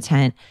found in a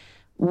tent.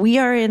 We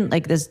are in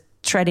like this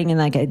treading in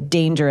like a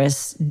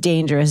dangerous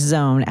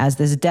zone as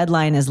this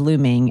deadline is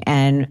looming.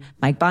 And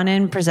Mike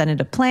Bonin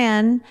presented a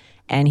plan,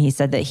 and he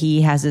said that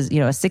he has his, a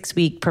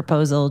 6-week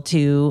proposal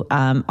to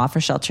offer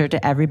shelter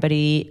to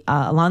everybody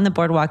along the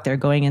boardwalk. They're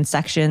going in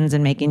sections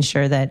and making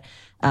sure that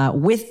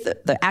with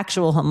the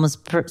actual homeless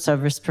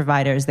service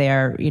providers, they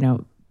are,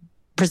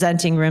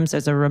 presenting rooms.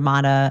 There's a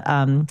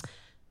Ramada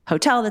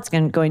hotel that's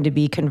going to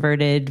be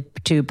converted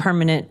to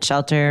permanent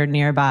shelter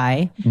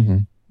nearby.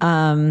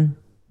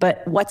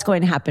 But what's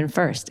going to happen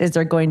first? Is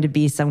there going to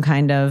be some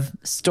kind of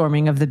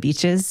storming of the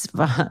beaches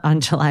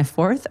on July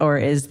 4th? Or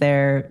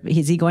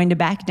is he going to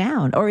back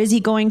down? Or is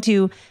he going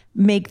to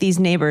make these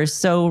neighbors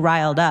so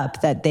riled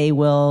up that they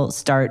will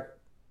start,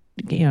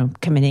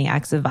 committing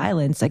acts of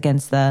violence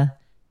against the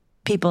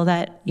people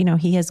that,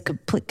 he has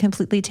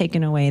completely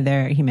taken away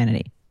their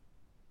humanity?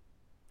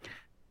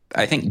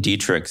 I think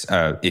Dietrich's,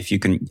 if you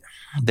can,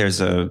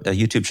 there's a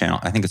YouTube channel,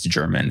 I think it's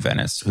German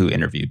Venice, who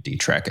interviewed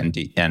Dietrich, and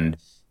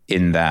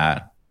in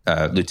that,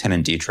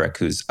 Lieutenant Dietrich,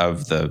 who's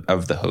of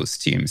the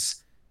host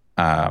teams,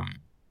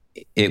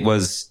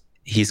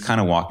 he's kind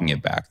of walking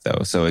it back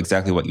though. So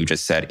exactly what you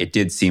just said, it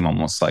did seem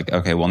almost like,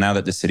 okay, well, now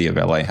that the city of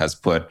LA has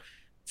put,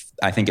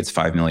 I think it's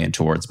 $5 million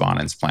towards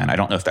Bonan's plan. I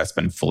don't know if that's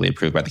been fully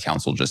approved by the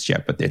council just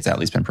yet, but it's at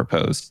least been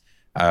proposed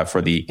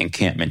for the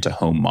encampment to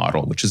home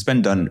model, which has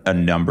been done a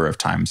number of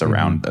times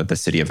around the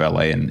city of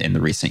LA in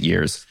the recent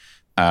years.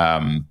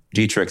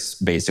 Dietrich's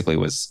basically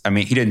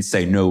he didn't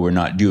say, no, we're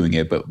not doing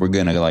it, but we're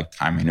going to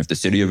if the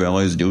city of LA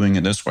is doing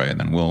it this way,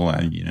 then we'll,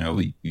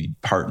 be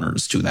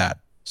partners to that.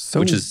 So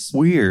which is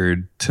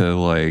weird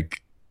to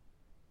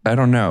I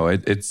don't know.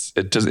 It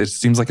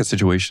seems like a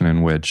situation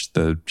in which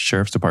the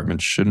sheriff's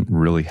department shouldn't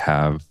really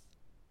have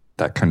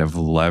that kind of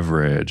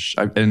leverage.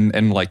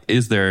 And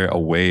is there a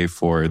way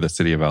for the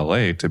city of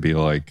LA to be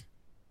like,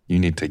 you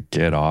need to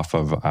get off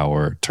of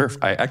our turf?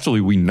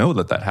 We know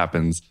that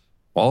happens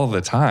all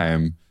the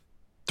time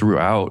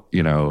throughout,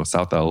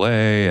 South LA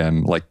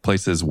and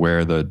places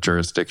where the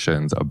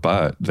jurisdictions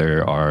abut.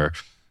 There are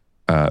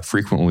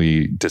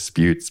frequently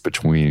disputes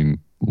between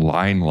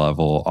line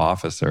level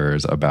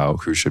officers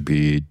about who should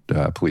be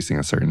policing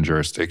a certain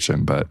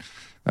jurisdiction. But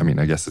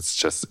I guess it's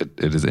just,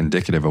 it is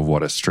indicative of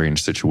what a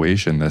strange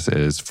situation this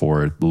is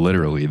for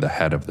literally the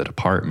head of the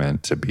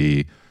department to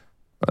be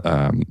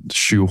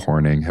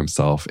shoehorning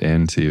himself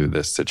into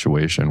this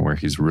situation where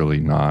he's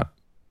really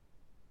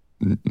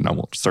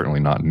certainly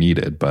not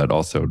needed, but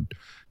also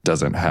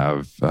doesn't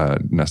have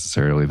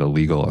necessarily the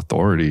legal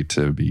authority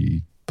to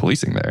be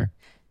policing there.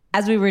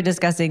 As we were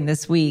discussing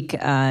this week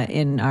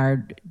in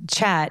our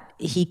chat,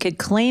 he could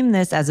claim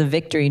this as a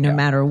victory no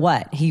matter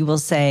what. He will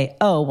say,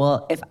 oh,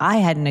 well, if I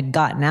hadn't have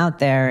gotten out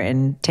there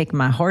and taken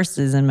my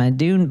horses and my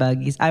dune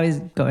buggies, I always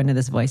go into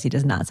this voice. He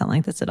does not sound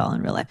like this at all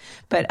in real life.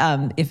 But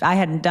if I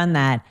hadn't done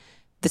that,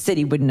 the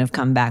city wouldn't have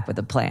come back with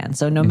a plan.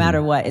 So no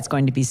matter what, it's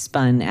going to be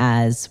spun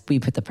as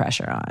we put the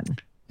pressure on.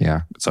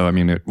 Yeah. So,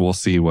 we'll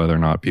see whether or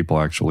not people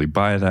actually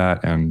buy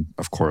that. And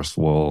of course,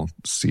 we'll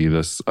see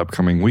this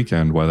upcoming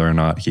weekend whether or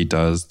not he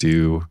does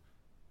do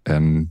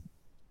an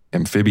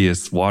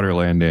amphibious water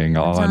landing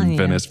on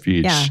Venice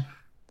Beach. Yeah.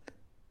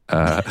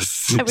 I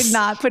would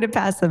not put it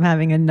past them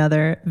having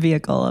another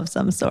vehicle of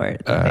some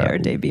sort that they are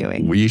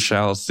debuting. We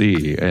shall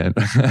see. And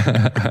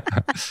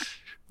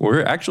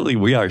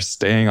we are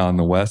staying on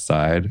the west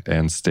side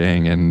and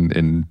staying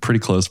in pretty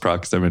close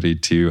proximity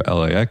to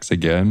LAX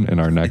again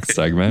in our next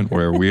segment,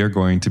 where we are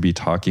going to be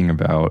talking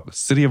about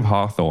City of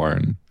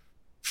Hawthorne,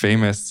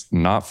 famous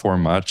not for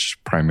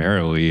much,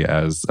 primarily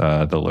as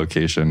the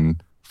location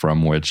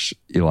from which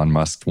Elon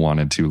Musk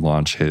wanted to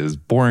launch his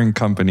Boring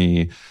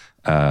Company,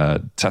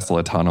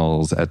 Tesla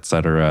tunnels,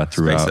 etc.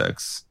 throughout.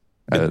 SpaceX.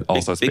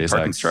 Also big SpaceX.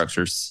 Parking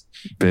structures.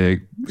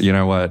 Big,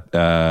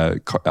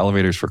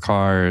 elevators for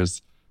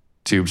cars,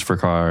 tubes for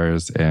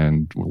cars,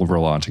 and we're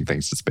launching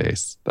things to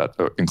space,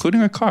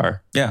 including a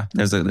car. Yeah,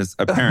 there's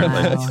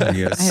apparently. Wow.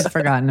 I had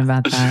forgotten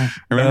about that.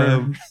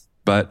 Remember?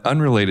 But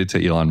unrelated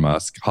to Elon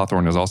Musk,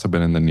 Hawthorne has also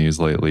been in the news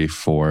lately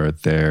for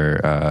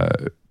their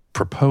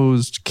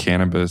proposed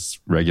cannabis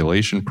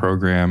regulation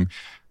program.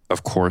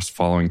 Of course,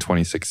 following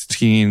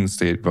 2016,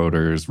 state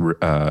voters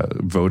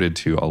voted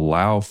to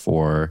allow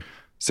for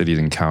cities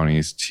and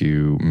counties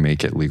to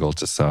make it legal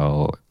to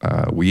sell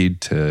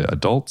weed to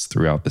adults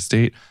throughout the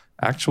state.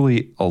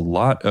 Actually, a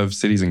lot of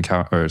cities and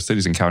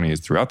counties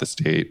throughout the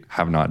state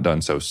have not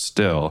done so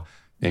still,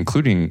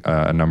 including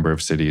a number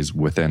of cities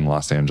within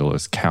Los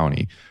Angeles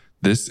County.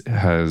 This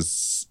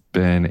has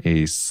been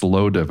a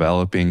slow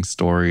developing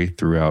story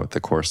throughout the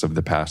course of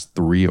the past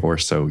 3 or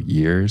so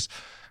years,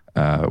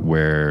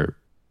 where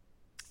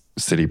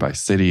city by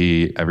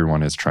city,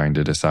 everyone is trying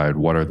to decide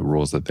what are the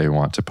rules that they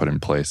want to put in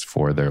place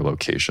for their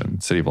location.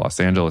 City of Los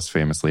Angeles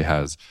famously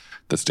has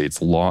the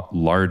state's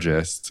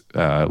largest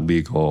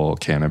legal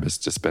cannabis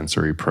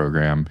dispensary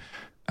program.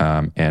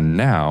 And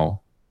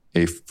now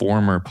a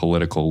former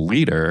political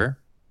leader,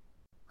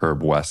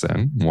 Herb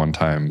Wesson,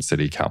 one-time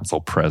city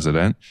council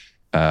president,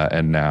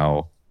 and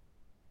now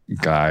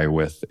guy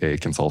with a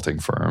consulting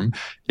firm,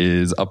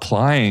 is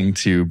applying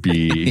to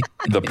be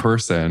the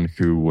person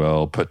who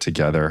will put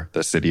together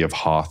the city of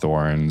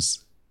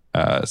Hawthorne's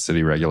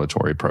city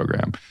regulatory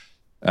program.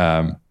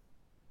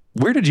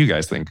 Where did you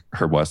guys think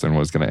Herb Wesson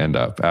was going to end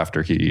up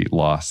after he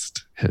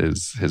lost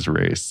his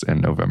race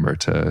in November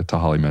to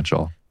Holly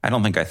Mitchell? I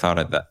don't think I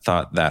thought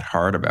that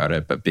hard about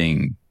it, but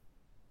being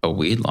a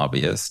weed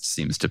lobbyist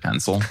seems to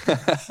pencil,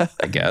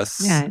 I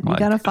guess. Yeah, you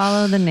got to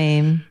follow the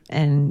name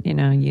and,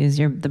 use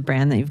the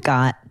brand that you've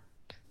got.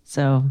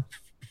 So,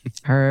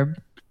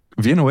 Herb.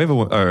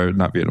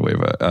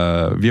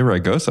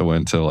 Villaraigosa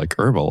went to like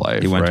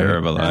Herbalife. He went to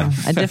right?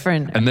 Herbalife. A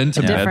different, and then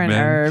to different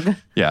herb.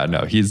 Yeah,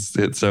 no,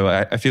 so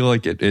I feel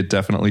like it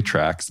definitely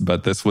tracks,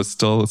 but this was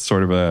still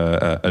sort of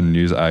a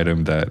news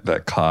item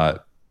that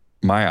caught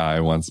my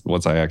eye once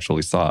I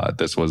actually saw it.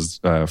 This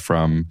was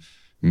from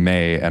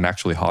May, and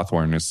actually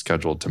Hawthorne is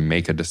scheduled to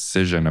make a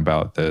decision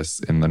about this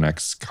in the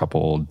next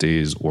couple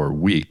days or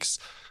weeks.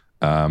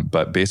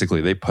 But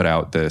basically, they put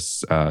out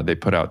this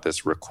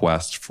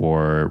request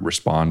for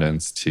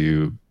respondents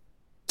to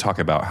talk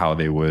about how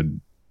they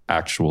would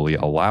actually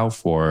allow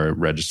for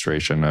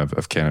registration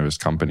of cannabis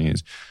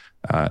companies.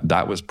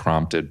 That was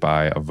prompted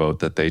by a vote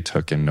that they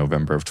took in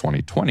November of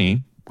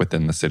 2020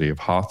 within the city of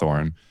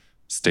Hawthorne,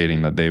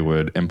 stating that they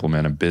would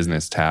implement a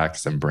business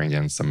tax and bring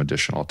in some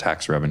additional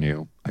tax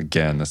revenue.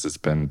 Again, this has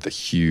been the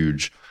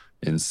huge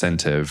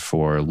incentive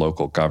for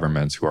local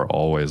governments who are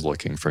always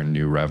looking for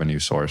new revenue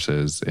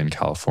sources in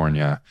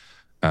California.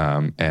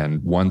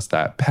 And once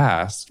that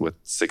passed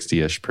with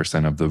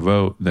 60-ish% of the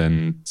vote,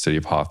 then City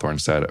of Hawthorne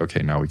said,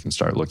 okay, now we can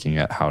start looking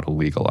at how to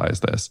legalize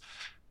this.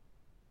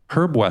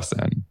 Herb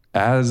Wesson,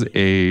 as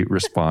a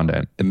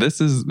respondent, and this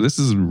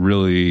is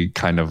really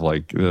kind of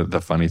like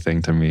the funny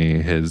thing to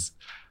me, his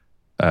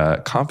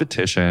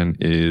competition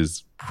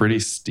is pretty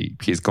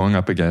steep. He's going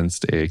up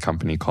against a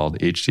company called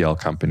HDL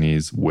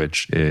Companies,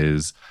 which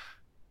is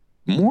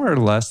more or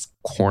less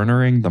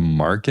cornering the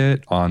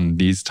market on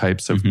these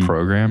types of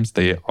programs.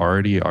 They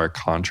already are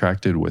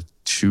contracted with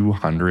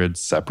 200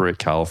 separate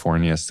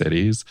California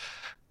cities.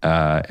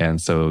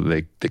 And so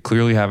they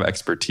clearly have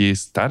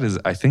expertise. That is,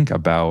 I think,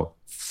 about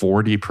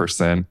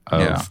 40%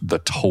 of the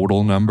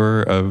total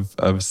number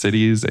of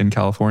cities in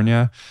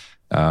California.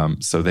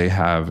 So they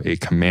have a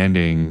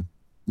commanding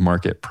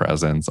market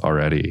presence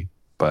already.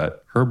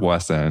 But Herb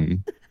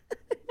Wesson...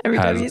 Every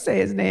time you say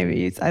his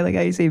name, I like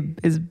how you say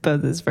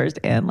both his first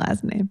and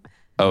last name.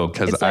 Oh,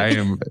 because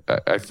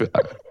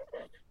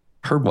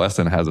Herb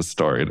Wesson has a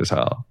story to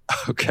tell.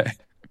 Okay.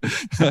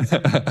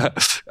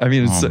 I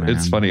mean,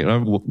 it's funny.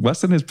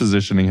 Wesson is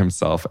positioning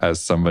himself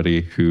as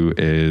somebody who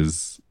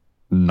is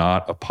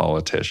not a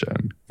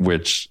politician,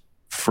 which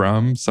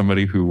from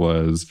somebody who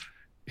was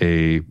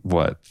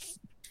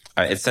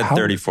it said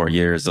 34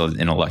 years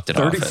in elected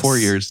office. 34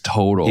 years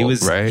total,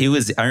 right? He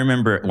was, I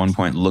remember at one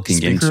point looking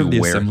Speaker into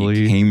where Assembly.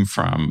 He came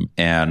from.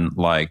 And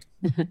like,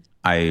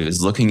 I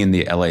was looking in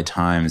the LA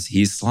Times.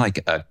 He's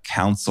like a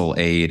council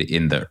aide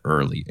in the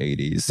early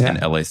 80s in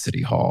LA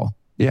City Hall.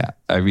 Yeah.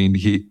 I mean,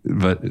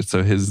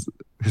 so his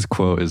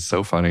quote is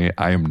so funny.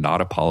 I am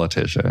not a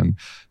politician.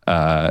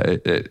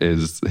 It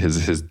is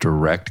his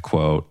direct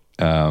quote.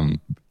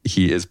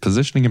 He is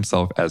positioning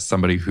himself as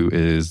somebody who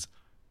is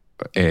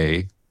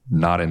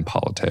not in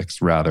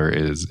politics, rather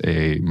is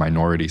a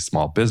minority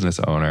small business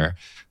owner,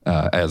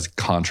 as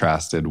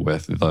contrasted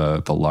with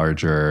the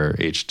larger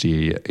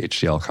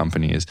HDL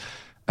companies.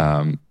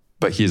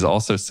 But he's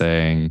also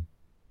saying,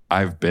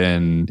 I've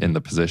been in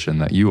the position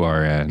that you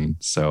are in,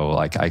 so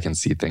like I can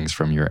see things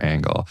from your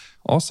angle.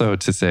 Also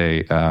to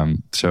say,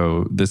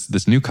 so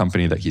this new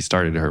company that he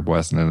started, Herb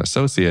Wesson and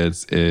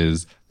Associates,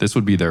 this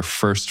would be their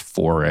first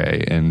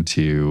foray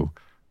into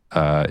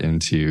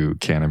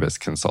cannabis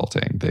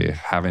consulting. They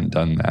haven't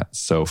done that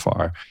so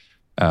far.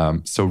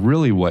 So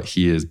really what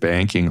he is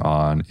banking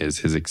on is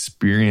his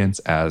experience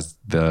as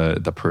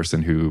the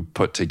person who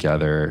put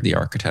together... The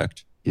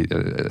architect.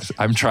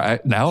 I'm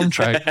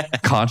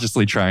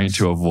consciously trying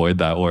to avoid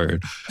that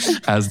word,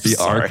 as the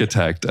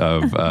architect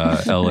of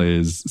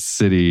LA's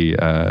city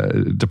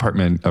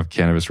Department of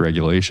Cannabis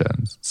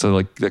Regulations. So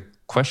like the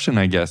question,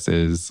 I guess,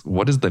 is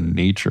what is the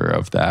nature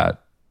of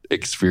that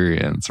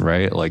experience,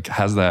 right? Like,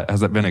 has that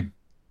been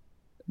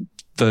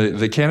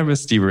the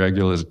cannabis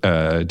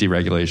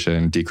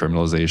deregulation,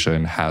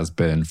 decriminalization has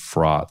been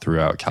fraught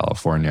throughout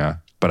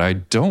California, but I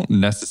don't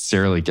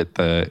necessarily get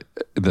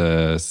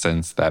the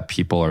sense that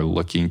people are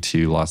looking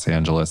to Los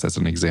Angeles as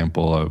an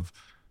example of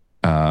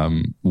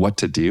what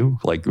to do,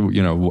 like,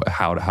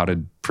 how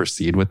to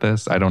proceed with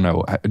this. I don't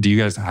know. Do you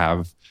guys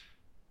have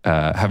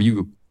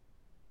you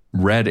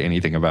read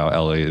anything about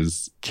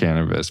LA's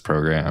cannabis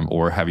program,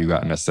 or have you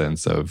gotten a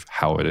sense of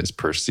how it is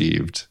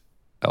perceived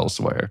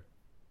elsewhere?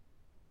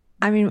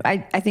 I mean, I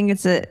think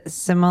it's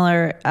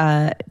similar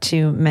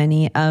to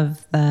many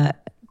of the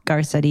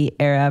Garcetti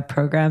era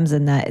programs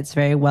in that it's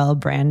very well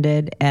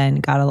branded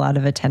and got a lot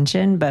of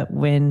attention. But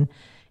when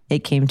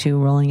it came to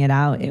rolling it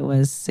out, it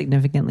was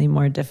significantly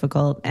more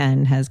difficult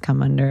and has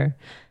come under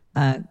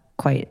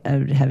quite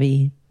a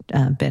heavy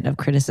bit of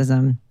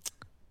criticism.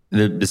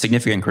 The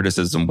significant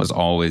criticism was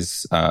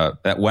always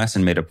that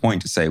Wesson made a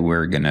point to say,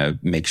 we're going to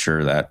make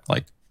sure that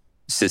like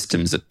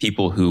systems that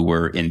people who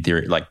were in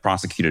theory like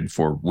prosecuted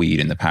for weed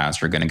in the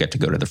past are going to get to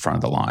go to the front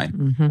of the line.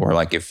 Mm-hmm. Or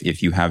like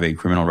if you have a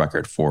criminal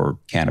record for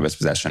cannabis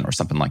possession or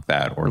something like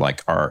that, or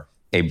like are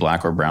a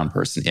black or brown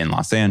person in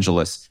Los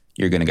Angeles,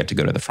 you're going to get to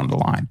go to the front of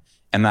the line.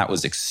 And that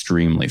was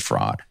extremely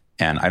fraud.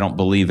 And I don't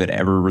believe it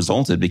ever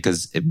resulted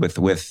because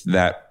with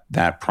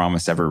that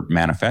promise ever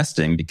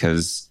manifesting,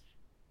 because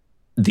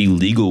the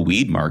legal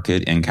weed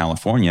market in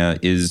California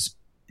is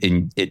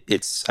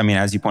it's I mean,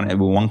 as you pointed out,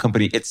 one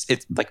company, it's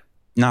like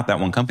not that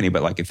one company,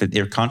 but like if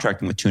they're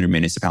contracting with 200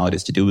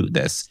 municipalities to do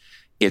this,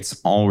 it's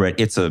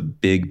a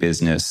big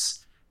business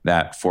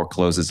that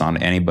forecloses on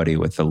anybody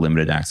with the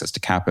limited access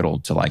to capital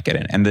to like get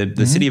in. And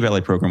the City of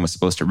LA program was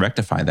supposed to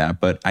rectify that,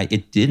 but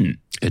it didn't.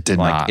 It did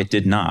not. It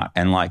did not.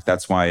 And like,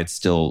 that's why it's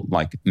still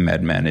like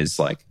MedMen is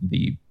like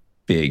the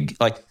big,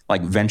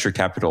 like venture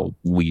capital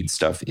weed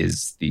stuff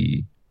is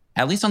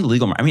at least on the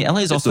legal market. I mean, LA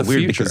is also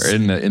weird because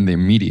in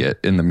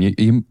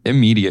the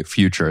immediate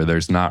future,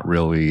 there's not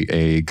really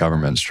a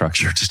government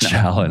structure to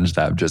challenge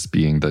that just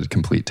being the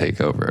complete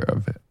takeover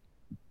of it.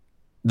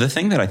 The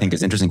thing that I think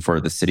is interesting for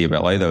the city of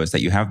LA, though, is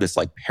that you have this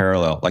like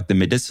parallel, like the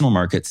medicinal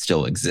market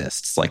still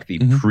exists. Like the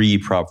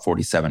pre-Prop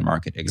 47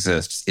 market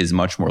exists, is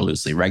much more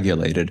loosely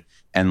regulated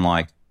and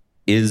like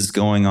is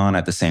going on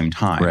at the same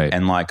time. Right.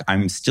 And like,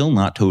 I'm still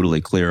not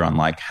totally clear on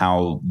like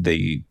how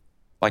they,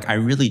 like I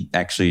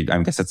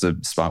guess that's a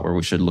spot where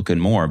we should look in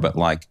more, but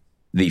like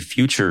the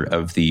future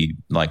of the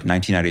like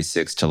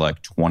 1996 to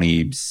like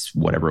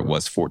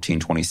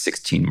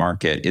 2016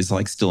 market is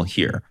like still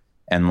here.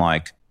 And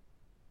like,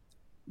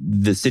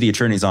 the city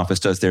attorney's office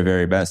does their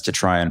very best to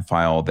try and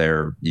file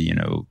their,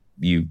 file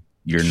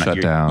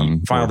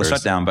the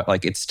shutdown, but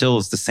like it still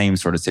is the same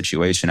sort of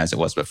situation as it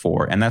was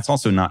before. And that's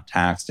also not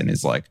taxed and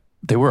is like,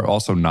 they were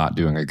also not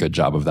doing a good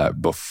job of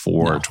that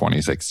before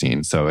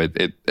 2016. So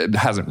it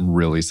hasn't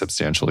really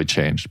substantially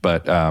changed.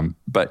 But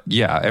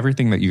yeah,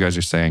 everything that you guys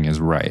are saying is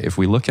right. If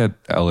we look at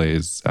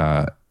LA's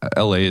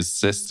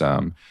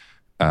system,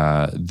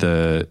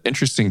 the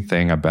interesting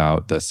thing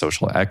about the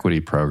social equity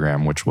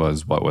program, which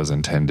was what was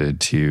intended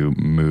to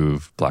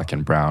move Black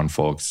and brown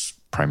folks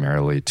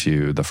primarily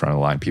to the front of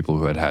the line, people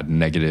who had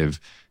negative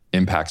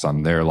impacts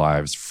on their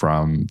lives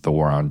from the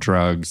war on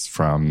drugs,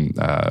 from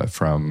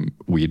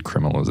weed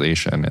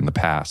criminalization in the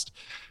past,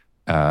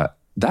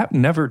 that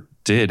never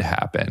did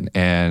happen.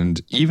 And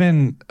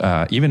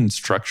even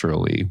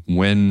structurally,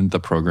 when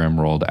the program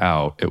rolled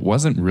out, it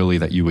wasn't really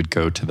that you would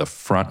go to the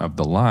front of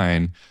the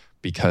line,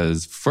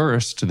 because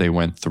first they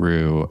went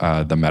through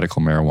the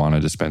medical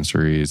marijuana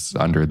dispensaries.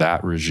 Under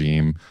that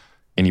regime,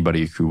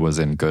 anybody who was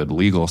in good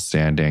legal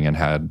standing and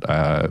had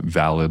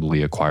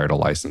validly acquired a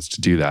license to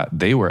do that,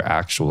 they were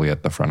actually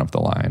at the front of the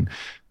line.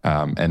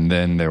 And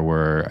then there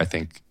were, I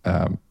think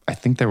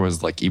there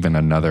was like even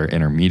another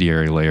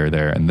intermediary layer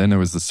there. And then there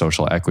was the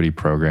social equity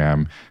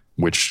program,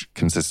 which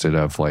consisted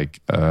of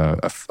like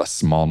a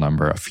small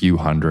number, a few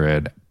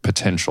hundred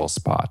potential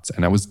spots.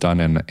 And it was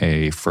done in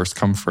a first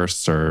come,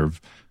 first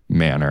serve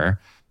manner,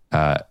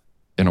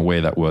 in a way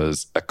that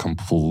was a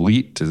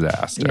complete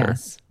disaster.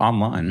 Yes.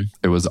 Online.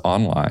 It was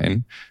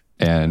online.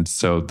 And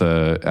so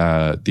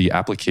the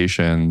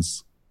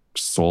applications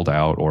sold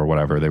out or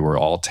whatever, they were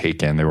all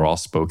taken, they were all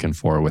spoken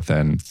for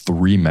within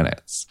 3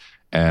 minutes.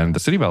 And the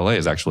city of LA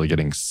is actually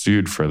getting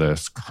sued for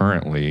this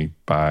currently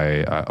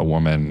by a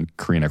woman,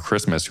 Karina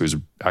Christmas, who's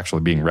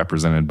actually being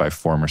represented by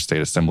former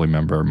state assembly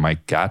member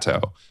Mike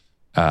Gatto.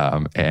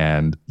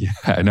 And yeah,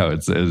 I know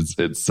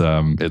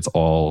it's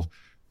all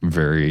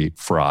very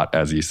fraught,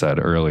 as you said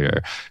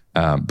earlier.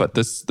 But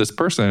this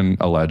person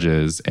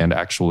alleges, and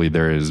actually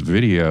there is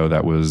video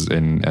that was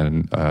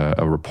in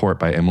a report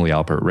by Emily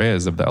Alpert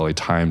Reyes of the LA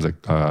Times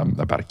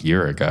about a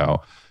year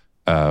ago,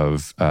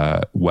 of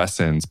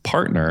Wesson's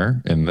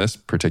partner in this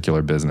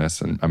particular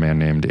business, and a man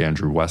named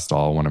Andrew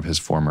Westall, one of his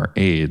former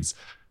aides,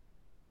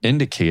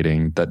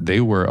 indicating that they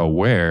were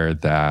aware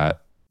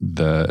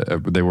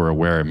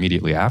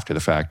immediately after the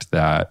fact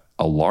that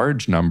a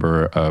large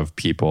number of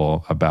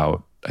people,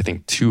 about I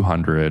think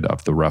 200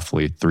 of the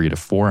roughly 300 to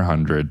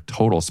 400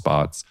 total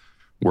spots,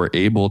 were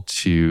able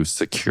to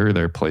secure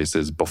their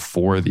places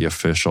before the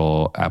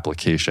official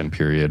application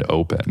period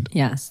opened.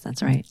 Yes,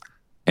 that's right.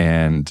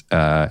 And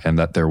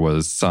that there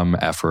was some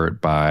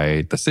effort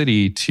by the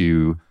city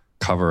to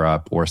cover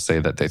up or say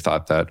that they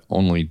thought that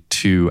only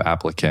 2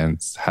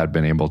 applicants had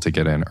been able to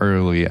get in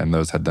early, and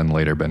those had then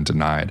later been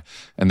denied.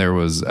 And there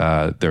was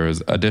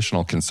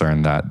additional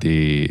concern that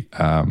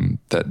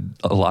that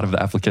a lot of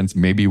the applicants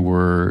maybe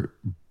were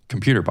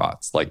computer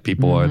bots, like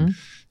people had,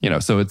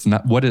 so it's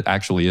not what it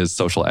actually is.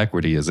 Social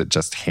equity, is it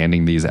just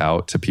handing these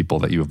out to people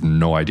that you have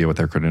no idea what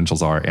their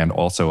credentials are, and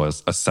also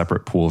a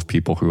separate pool of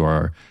people who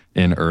are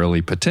in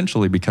early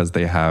potentially because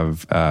they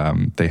have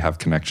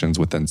connections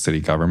within city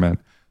government.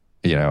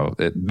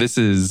 This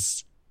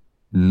is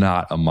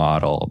not a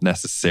model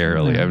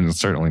necessarily. I mean,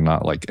 certainly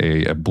not like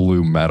a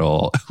blue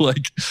metal,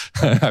 like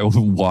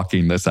I'm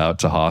walking this out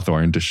to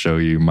Hawthorne to show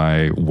you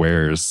my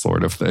wares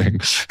sort of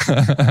thing.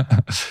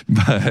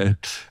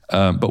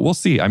 But we'll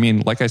see. I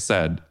mean, like I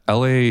said,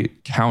 LA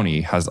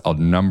County has a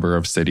number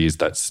of cities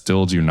that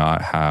still do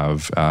not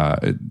have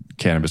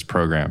cannabis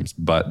programs,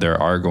 but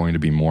there are going to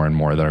be more and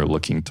more that are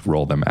looking to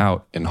roll them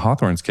out. In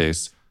Hawthorne's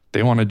case,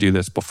 they want to do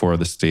this before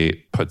the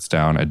state puts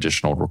down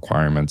additional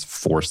requirements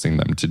forcing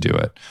them to do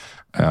it.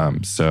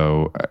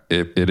 So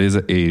it is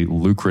a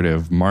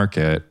lucrative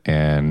market,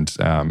 and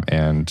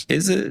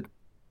is it?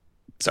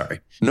 Sorry.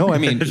 No, I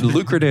mean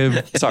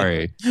lucrative.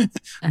 Sorry.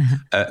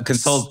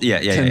 Consulting.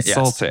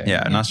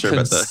 Yeah. I'm not sure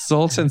about that.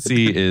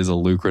 Consultancy is a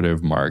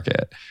lucrative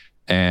market,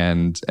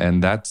 and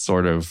that's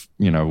sort of,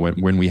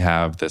 when we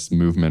have this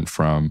movement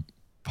from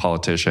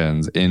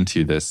politicians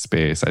into this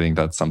space, I think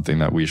that's something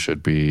that we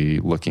should be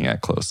looking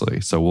at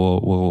closely. So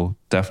we'll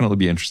definitely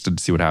be interested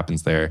to see what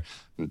happens there.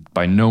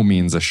 By no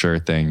means a sure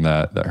thing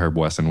that Herb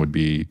Wesson would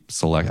be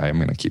I'm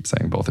going to keep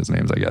saying both his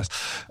names, I guess,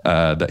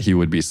 that he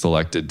would be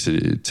selected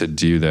to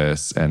do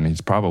this. And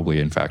he's probably,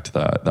 in fact,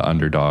 the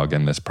underdog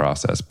in this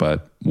process,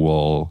 but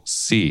we'll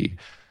see.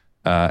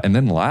 And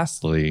then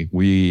lastly,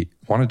 we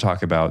want to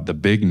talk about the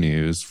big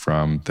news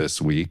from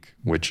this week,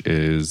 which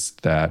is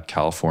that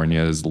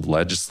California's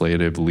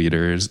legislative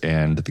leaders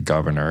and the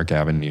governor,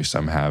 Gavin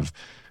Newsom, have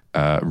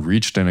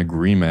reached an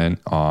agreement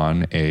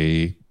on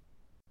a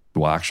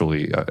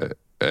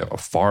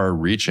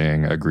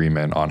far-reaching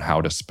agreement on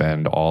how to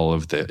spend all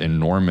of the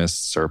enormous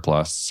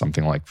surplus,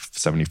 something like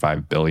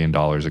 $75 billion,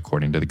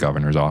 according to the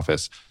governor's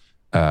office,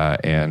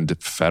 and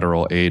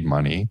federal aid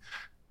money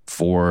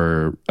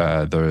for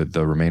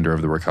the remainder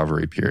of the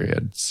recovery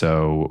period.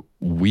 So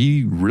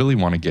we really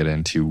want to get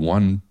into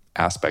one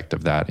aspect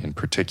of that in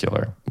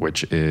particular,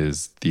 which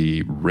is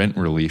the rent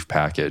relief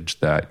package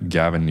that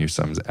Gavin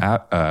Newsom's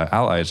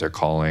allies are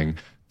calling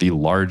the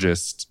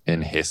largest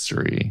in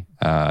history.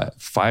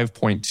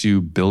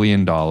 $5.2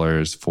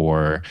 billion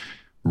for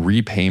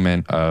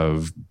repayment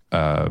of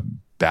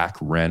back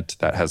rent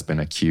that has been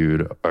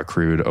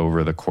accrued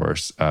over the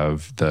course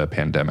of the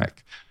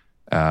pandemic.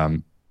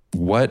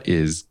 What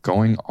is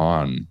going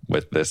on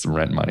with this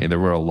rent money? There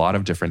were a lot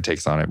of different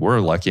takes on it. We're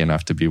lucky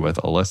enough to be with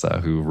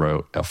Alyssa, who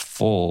wrote a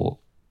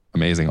full,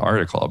 amazing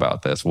article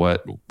about this.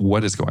 What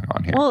is going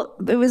on here? Well,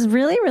 it was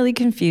really, really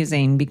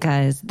confusing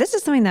because this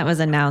is something that was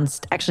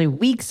announced actually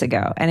weeks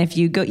ago. And if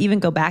you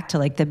go back to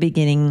like the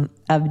beginning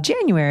of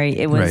January,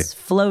 it was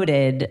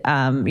floated,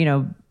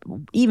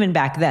 even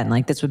back then,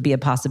 like this would be a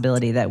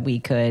possibility that we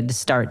could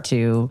start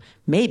to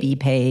maybe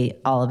pay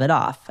all of it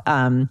off.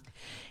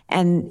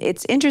 And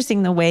it's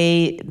interesting the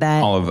way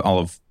that all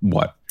of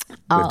what we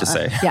have to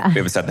say. Yeah. We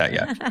haven't said that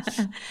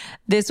yet.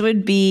 This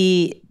would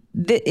be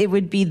it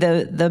would be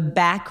the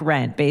back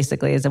rent,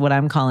 basically, is what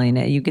I'm calling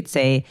it. You could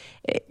say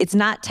it's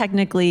not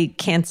technically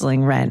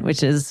canceling rent,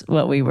 which is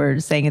what we were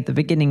saying at the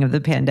beginning of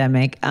the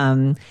pandemic,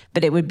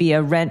 but it would be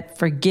a rent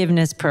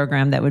forgiveness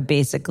program that would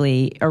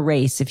basically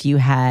erase if you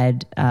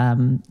had,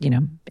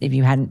 if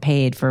you hadn't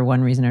paid for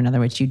one reason or another,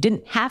 which you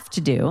didn't have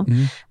to do,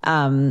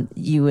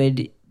 you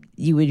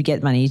would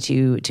get money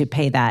to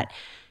pay that.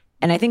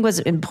 And I think what's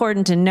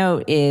important to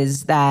note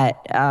is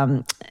that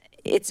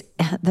it's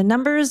the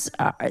numbers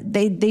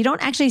they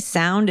don't actually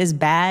sound as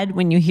bad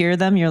when you hear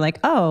them. You're like,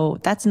 oh,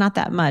 that's not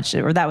that much,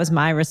 or that was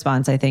my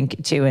response, I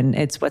think, too. And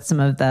it's what some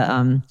of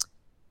the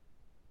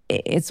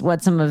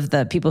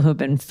people who've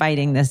been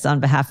fighting this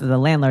on behalf of the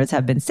landlords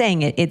have been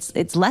saying.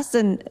 It's less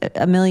than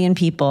 1 million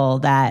people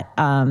that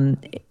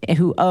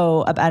who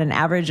owe about an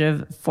average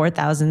of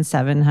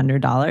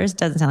 $4,700.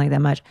 Doesn't sound like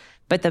that much,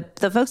 but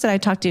the folks that I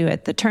talked to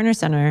at the Turner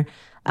Center,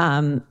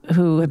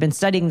 who have been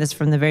studying this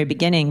from the very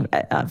beginning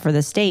for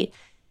the state,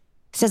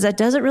 says that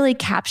doesn't really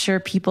capture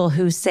people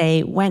who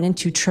say went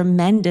into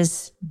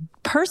tremendous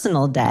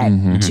personal debt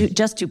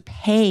to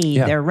pay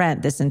their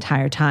rent this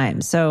entire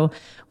time. So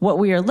what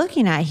we are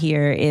looking at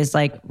here is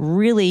like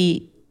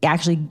really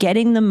actually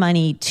getting the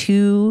money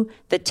to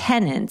the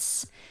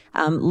tenants,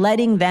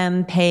 letting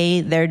them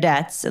pay their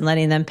debts and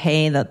letting them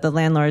pay the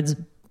landlords,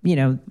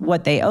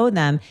 what they owe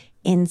them,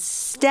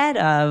 instead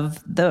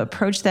of the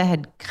approach that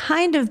had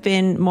kind of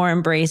been more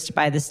embraced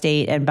by the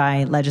state and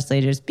by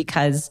legislators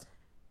because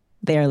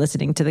they are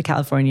listening to the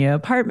California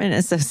Apartment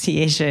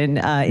Association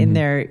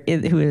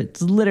who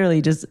is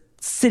literally just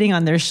sitting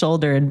on their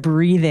shoulder and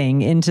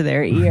breathing into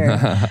their ear.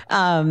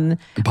 And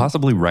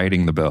possibly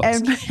writing the bills.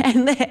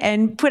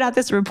 And put out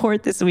this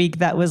report this week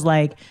that was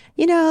like,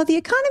 the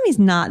economy's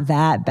not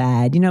that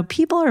bad.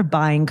 People are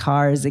buying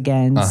cars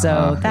again.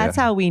 So that's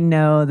how we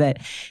know that.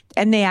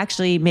 And they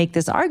actually make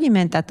this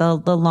argument that the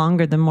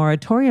longer the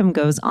moratorium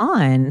goes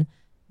on,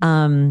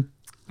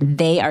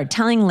 they are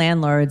telling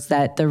landlords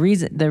that the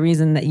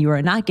reason that you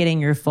are not getting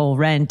your full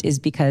rent is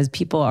because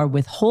people are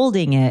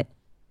withholding it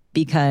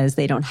because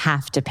they don't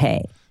have to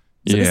pay.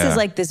 So this is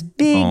like this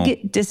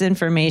big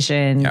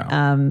disinformation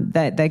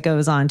that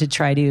goes on to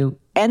try to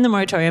end the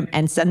moratorium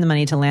and send the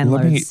money to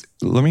landlords.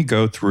 Let me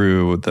go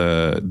through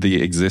the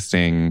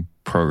existing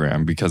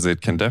program because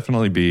it can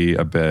definitely be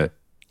a bit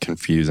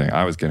confusing.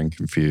 I was getting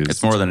confused.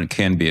 It's more than it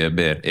can be a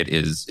bit. It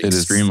is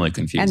extremely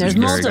confusing. And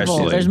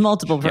there's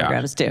multiple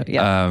programs too.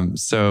 Yeah.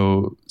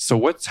 So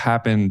what's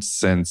happened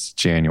since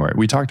January?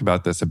 We talked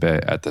about this a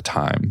bit at the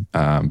time,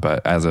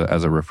 but as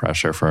a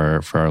refresher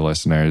for our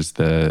listeners,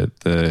 the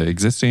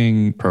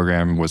existing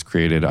program was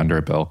created under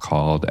a bill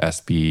called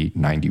SB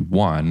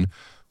 91,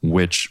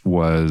 which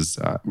was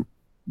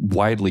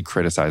widely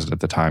criticized at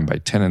the time by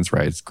tenants'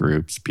 rights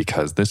groups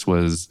because this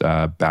was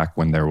back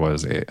when there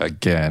was,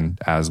 again,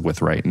 as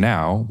with right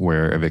now,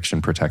 where eviction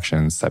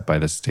protections set by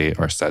the state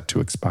are set to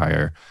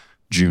expire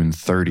June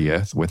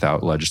 30th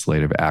without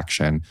legislative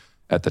action.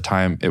 At the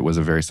time, it was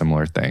a very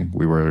similar thing.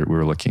 We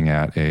were looking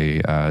at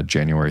a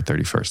January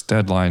 31st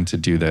deadline to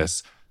do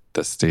this.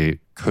 The state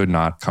could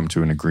not come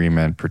to an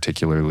agreement,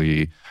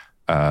 particularly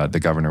the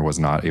governor was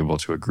not able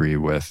to agree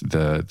with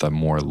the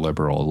more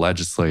liberal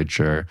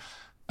legislature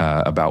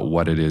about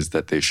what it is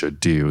that they should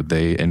do.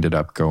 They ended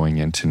up going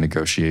into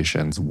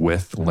negotiations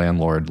with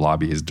landlord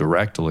lobbies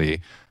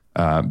directly,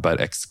 but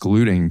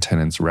excluding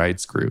tenants'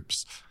 rights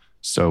groups.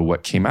 So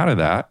what came out of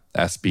that,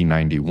 SB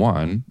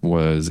 91,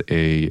 was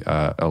a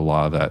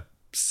law that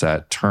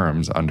set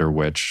terms under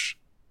which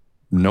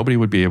nobody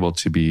would be able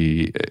to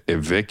be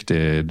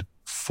evicted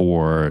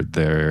for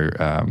their,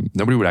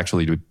 nobody would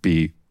actually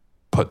be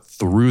put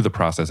through the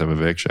process of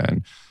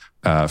eviction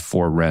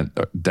for rent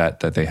debt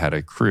that they had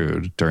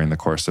accrued during the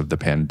course of the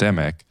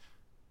pandemic.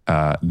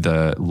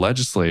 The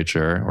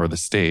legislature, or the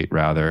state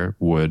rather,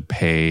 would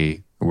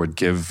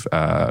give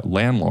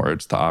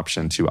landlords the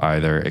option to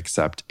either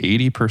accept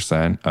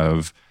 80%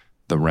 of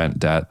the rent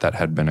debt that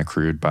had been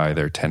accrued by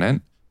their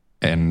tenant,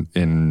 and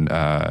in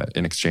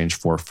exchange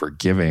for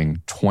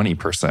forgiving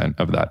 20%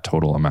 of that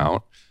total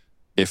amount.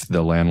 If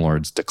the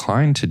landlords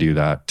declined to do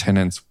that,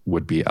 tenants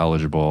would be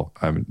eligible,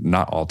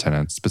 not all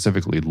tenants,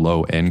 specifically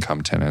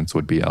low-income tenants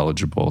would be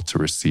eligible to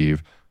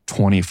receive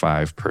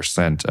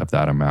 25% of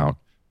that amount,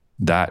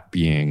 that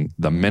being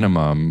the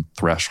minimum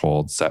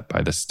threshold set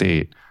by the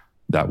state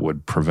that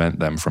would prevent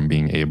them from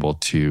being able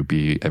to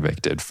be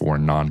evicted for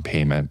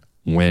non-payment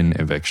when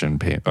eviction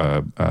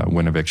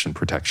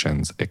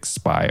protections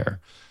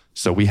expire.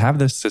 So we have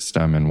this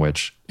system in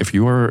which if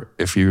you are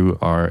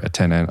a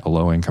tenant, a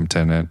low-income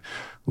tenant,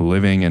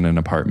 living in an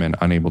apartment,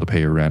 unable to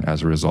pay your rent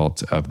as a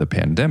result of the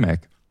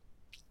pandemic,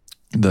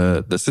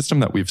 the system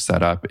that we've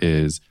set up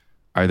is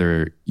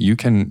either you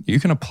can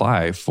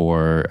apply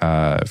for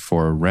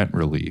rent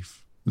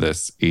relief,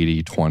 this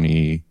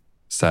 80-20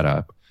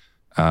 setup,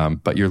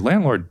 but your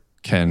landlord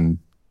can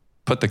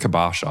put the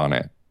kibosh on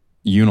it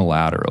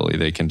unilaterally.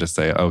 They can just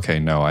say, okay,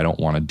 no, I don't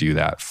want to do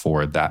that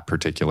for that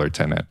particular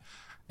tenant.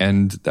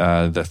 And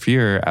the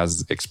fear,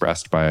 as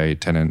expressed by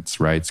tenants'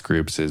 rights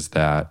groups, is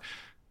that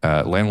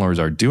landlords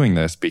are doing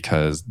this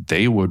because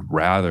they would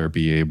rather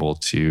be able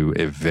to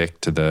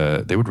evict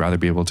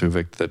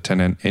the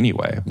tenant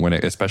anyway,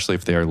 especially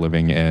if they are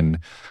living in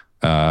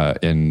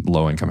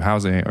low income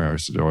housing, or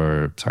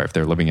if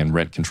they're living in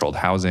rent controlled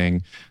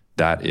housing.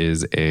 That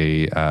is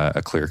a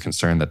clear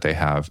concern that they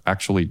have.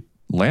 Actually,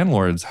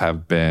 landlords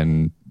have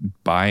been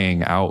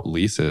buying out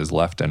leases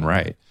left and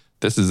right.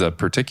 This is a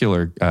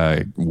particular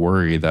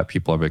worry that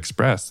people have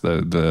expressed,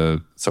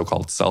 the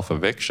so-called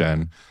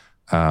self-eviction,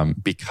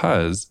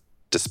 because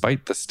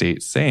despite the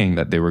state saying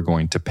that they were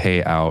going to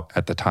pay out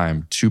at the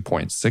time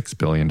 $2.6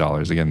 billion,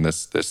 again,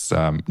 this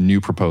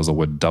new proposal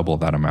would double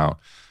that amount,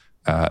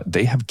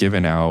 they have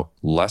given out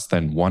less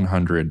than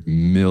 $100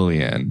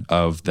 million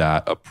of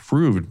that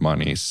approved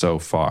money so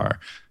far.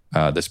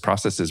 This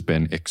process has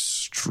been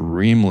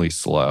extremely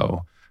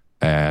slow.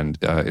 And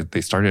they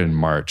started in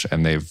March,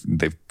 and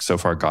they've so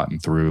far gotten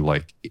through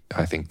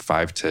I think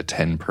 5 to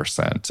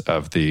 10%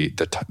 of the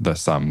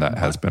sum that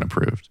has been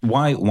approved.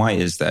 Why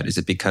is that? Is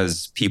it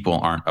because people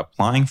aren't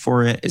applying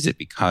for it? Is it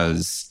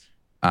because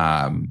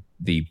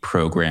the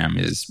program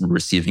is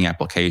receiving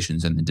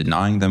applications and then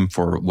denying them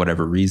for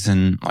whatever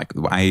reason?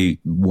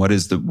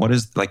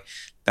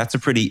 That's a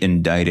pretty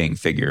indicting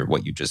figure,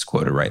 what you just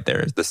quoted right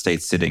there. The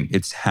state's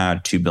it's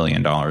had $2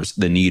 billion.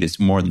 The need is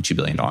more than $2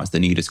 billion. The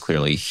need is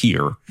clearly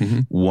here.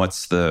 Mm-hmm.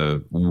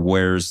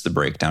 Where's the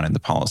breakdown in the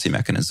policy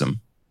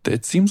mechanism?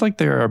 It seems like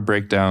there are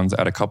breakdowns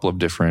at a couple of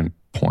different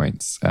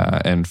points.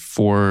 And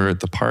for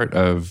the part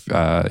of,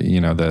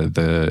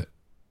 the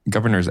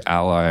governor's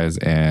allies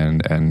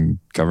and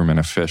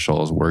government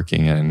officials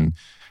working in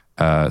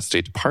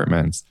state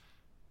departments,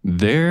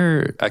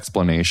 their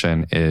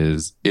explanation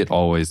is it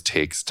always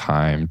takes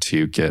time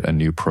to get a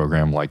new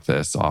program like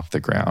this off the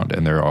ground.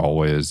 And there are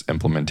always there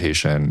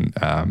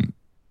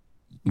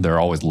are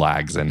always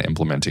lags in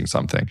implementing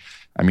something.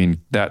 I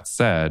mean, that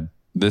said,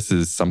 this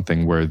is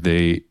something where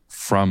they,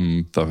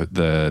 from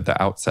the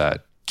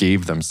outset,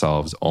 gave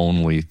themselves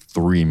only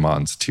 3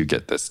 months to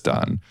get this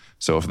done.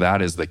 So if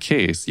that is the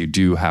case, you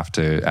do have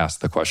to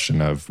ask the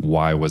question of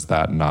why was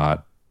that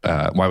not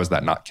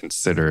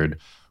considered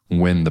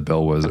when the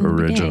bill was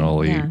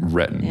originally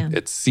written. Yeah.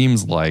 It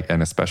seems like,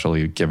 and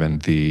especially given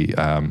the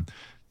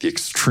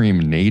extreme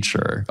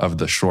nature of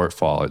the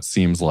shortfall, it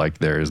seems like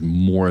there is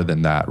more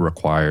than that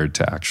required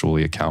to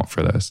actually account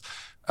for this.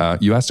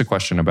 You asked a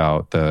question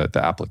about the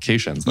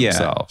applications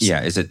themselves.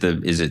 Yeah. Is it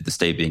the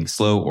state being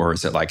slow, or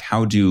is it like,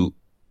 how do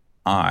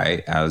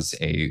I, as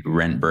a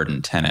rent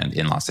burdened tenant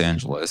in Los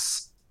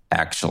Angeles,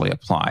 actually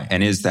apply?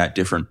 And is that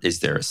different? Is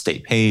there a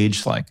state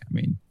page?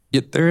 Yeah,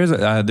 there is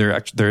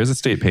a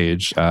state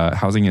page,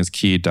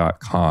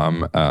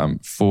 housingiskey.com.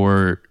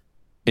 For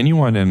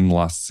anyone in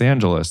Los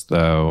Angeles,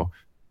 though,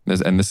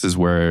 This is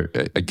where,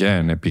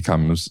 again, it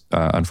becomes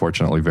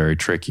unfortunately very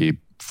tricky.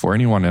 For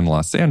anyone in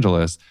Los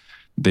Angeles,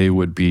 they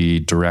would be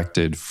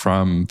directed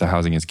from the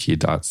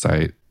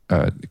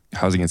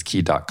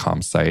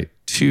housingiskey.com site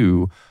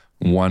to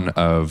one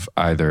of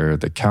either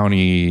the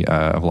County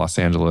of Los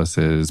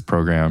Angeles's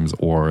programs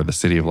or the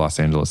City of Los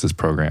Angeles's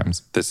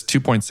programs. This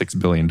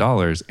 $2.6 billion,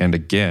 and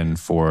again,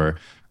 for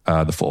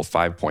the full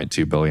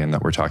 $5.2 billion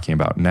that we're talking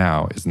about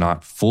now, is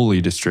not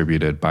fully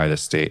distributed by the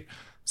state.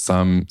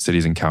 Some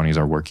cities and counties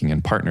are working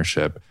in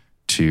partnership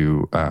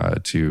to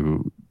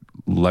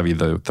levy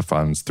the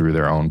funds through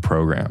their own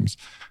programs.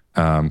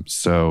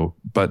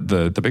 But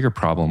the bigger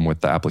problem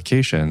with the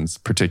applications,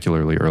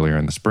 particularly earlier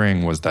in the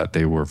spring, was that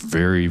they were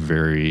very,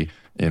 very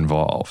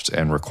involved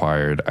and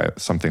required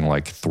something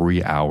like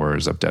 3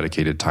 hours of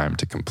dedicated time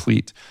to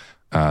complete.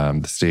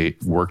 The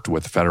state worked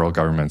with federal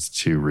governments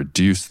to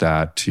reduce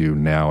that to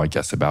now, I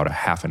guess, about a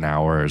half an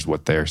hour is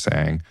what they're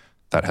saying.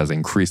 That has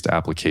increased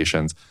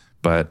applications.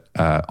 But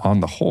on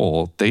the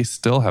whole, they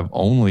still have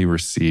only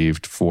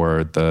received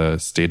for the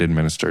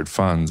state-administered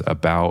funds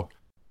about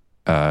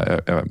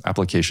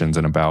applications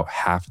in about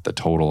half the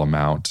total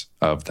amount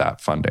of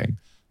that funding.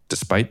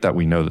 Despite that,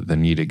 we know that the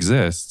need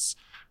exists.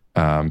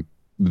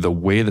 The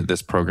way that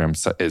this program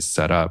is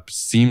set up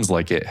seems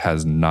like it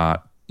has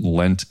not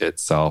lent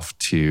itself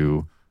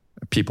to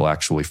people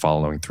actually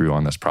following through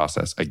on this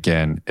process.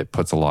 Again, it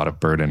puts a lot of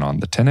burden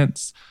on the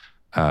tenants,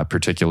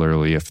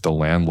 particularly if the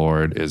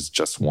landlord is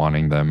just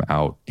wanting them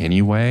out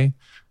anyway.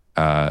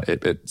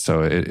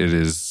 So it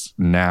is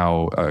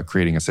now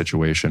creating a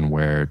situation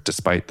where,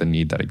 despite the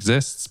need that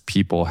exists,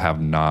 people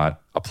have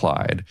not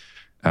applied.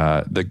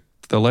 The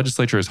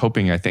legislature is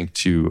hoping, I think,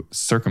 to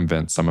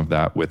circumvent some of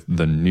that with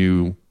the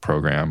new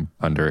program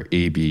under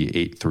AB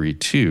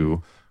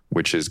 832,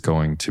 which is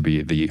going to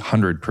be the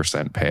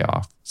 100%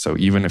 payoff. So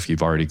even if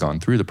you've already gone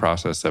through the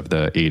process of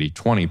the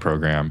 80-20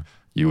 program,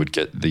 you would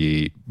get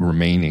the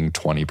remaining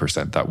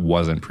 20% that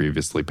wasn't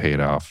previously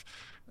paid off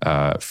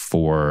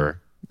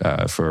for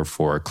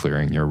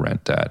clearing your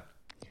rent debt.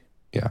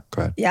 Yeah,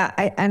 go ahead. Yeah,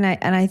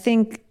 I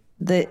think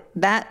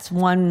that's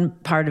one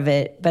part of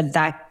it, but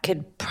that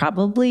could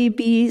probably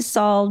be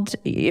solved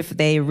if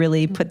they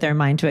really put their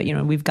mind to it. You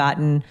know, we've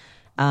gotten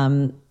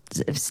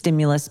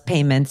stimulus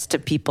payments to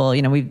people.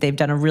 You know, they've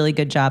done a really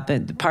good job.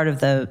 But part of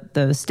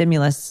the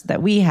stimulus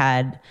that we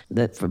had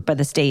by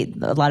the state,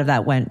 a lot of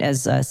that went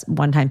as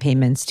one-time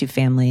payments to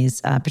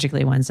families,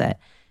 particularly ones that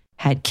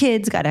had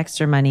kids, got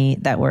extra money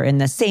that were in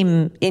the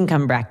same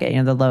income bracket,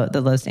 you know,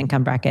 the lowest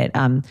income bracket.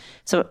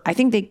 So I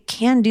think they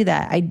can do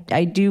that.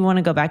 I do want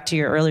to go back to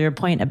your earlier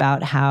point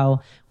about how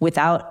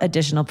without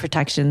additional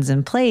protections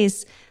in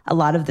place, a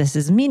lot of this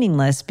is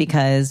meaningless,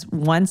 because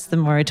once the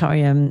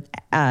moratorium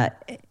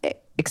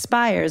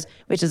expires,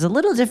 which is a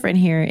little different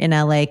here in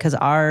LA, because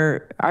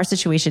our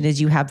situation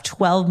is you have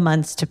 12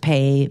 months to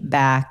pay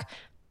back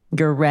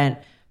your rent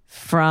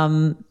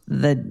from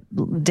the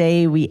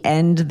day we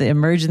end the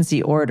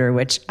emergency order,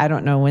 which I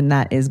don't know when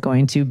that is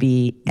going to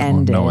be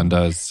ended. No one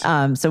does.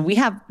 So you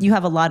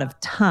have a lot of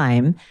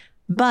time,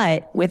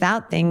 but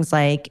without things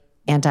like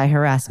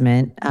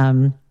anti-harassment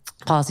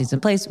policies in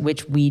place,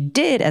 which we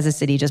did as a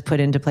city just put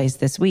into place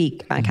this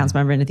week,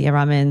 Councilmember Nithya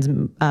Raman's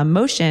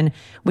motion,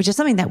 which is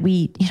something that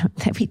we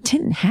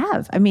didn't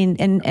have. I mean,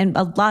 and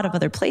a lot of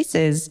other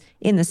places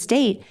in the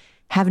state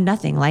have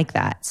nothing like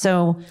that.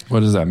 So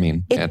what does that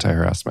mean?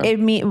 Anti-harassment?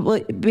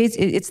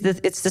 It's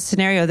the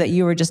scenario that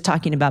you were just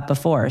talking about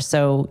before.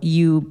 So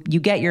you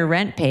get your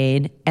rent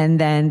paid,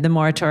 and then the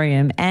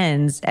moratorium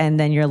ends, and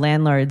then your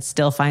landlord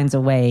still finds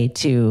a way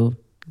to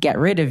get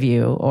rid of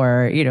you,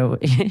 or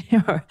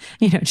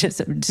just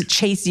to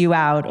chase you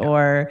out,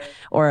 or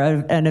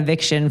an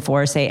eviction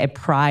for, say, a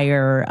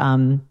prior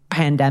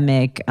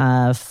pandemic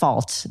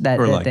fault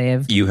that they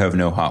have. You have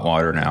no hot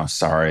water now.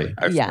 Sorry,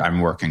 I'm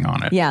working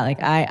on it. Yeah,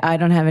 like I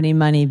don't have any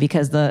money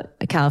because the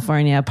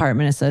California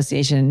Apartment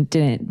Association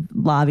didn't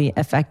lobby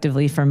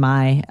effectively for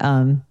my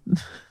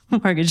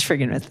mortgage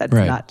forgiveness. That's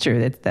not true.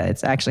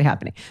 It's actually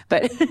happening.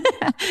 But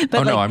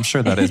no, I'm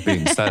sure that is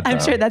being said. I'm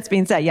sure that's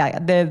being said. Yeah,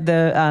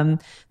 the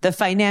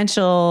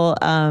financial,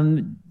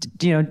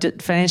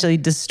 financially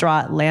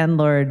distraught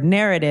landlord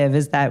narrative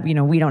is that we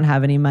don't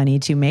have any money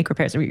to make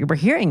repairs. We're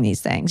hearing these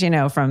things,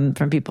 from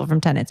people,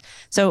 from tenants.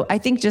 So I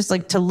think just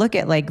like to look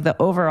at like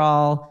the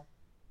overall,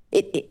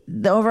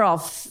 the overall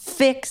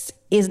fix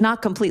is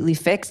not completely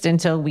fixed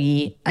until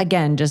we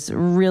again just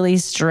really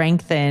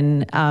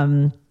strengthen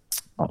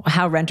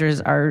how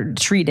renters are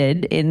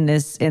treated in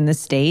this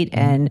state,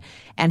 and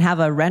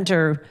have a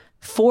renter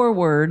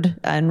forward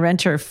and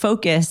renter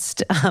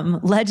focused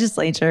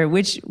legislature,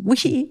 which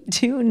we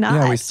do not.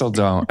 Yeah, we still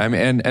don't. I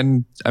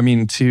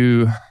mean,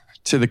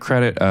 to the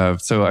credit of,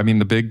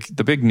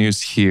 the big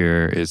news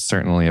here is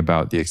certainly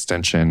about the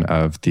extension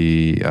of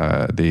the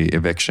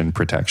eviction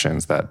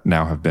protections that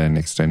now have been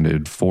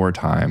extended 4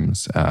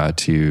 times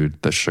to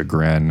the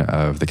chagrin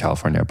of the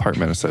California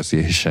Apartment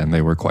Association.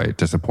 They were quite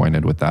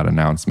disappointed with that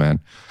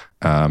announcement,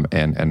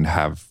 and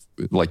have,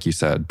 like you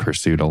said,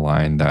 pursued a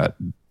line that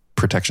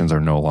protections are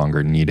no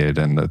longer needed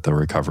and that the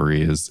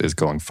recovery is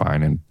going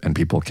fine and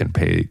people can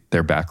pay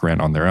their back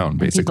rent on their own,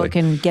 basically.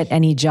 People can get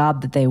any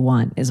job that they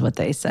want is what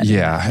they said.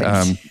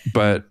 Yeah.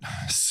 But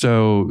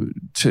so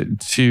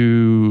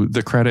to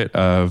the credit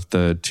of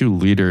the two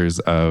leaders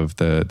of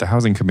the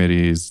housing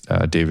committees,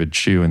 David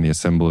Chu in the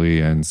Assembly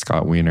and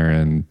Scott Wiener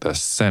in the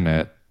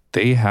Senate,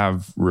 they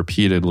have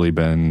repeatedly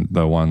been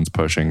the ones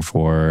pushing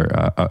for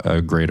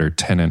a greater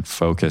tenant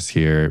focus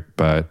here,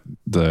 but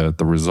the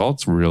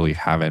results really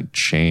haven't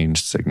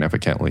changed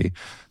significantly.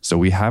 So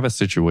we have a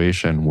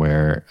situation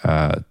where,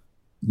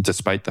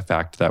 despite the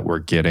fact that we're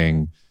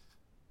getting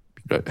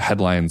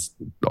headlines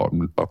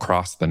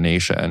across the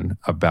nation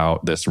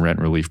about this rent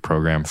relief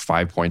program,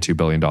 $5.2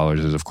 billion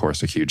is, of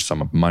course, a huge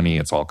sum of money.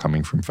 It's all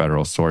coming from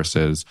federal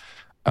sources,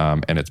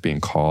 and it's being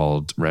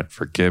called rent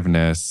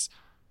forgiveness.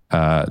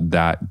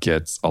 That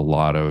gets a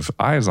lot of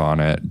eyes on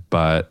it,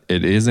 but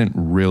it isn't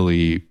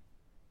really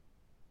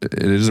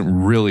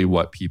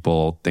what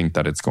people think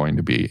that it's going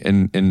to be.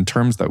 In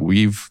terms that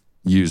we've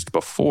used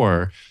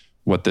before,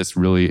 what this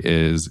really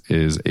is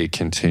a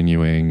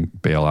continuing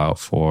bailout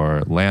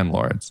for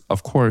landlords.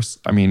 Of course,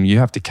 I mean, you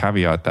have to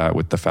caveat that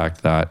with the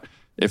fact that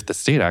if the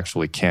state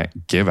actually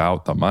can't give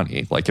out the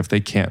money, like if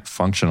they can't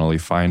functionally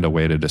find a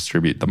way to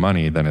distribute the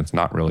money, then it's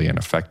not really an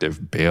effective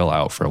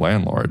bailout for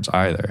landlords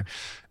either.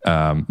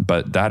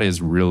 But that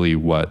is really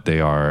what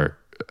they are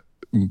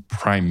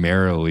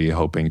primarily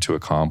hoping to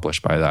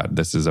accomplish by that.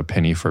 This is a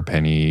penny for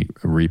penny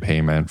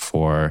repayment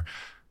for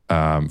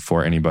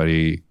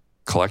anybody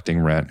collecting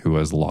rent who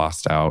has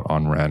lost out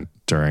on rent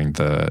during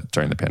the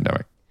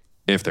pandemic,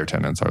 if their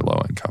tenants are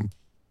low income.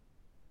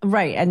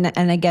 Right.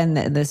 And again,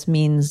 this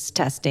means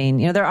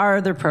testing. There are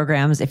other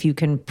programs. If you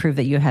can prove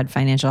that you had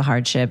financial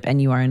hardship and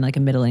you are in like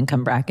a middle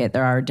income bracket,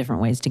 there are different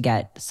ways to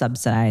get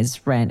subsidized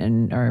rent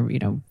or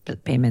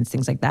payments,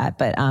 things like that.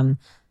 But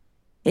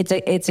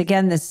it's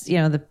again, this,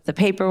 the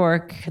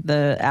paperwork,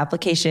 the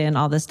application,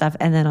 all this stuff.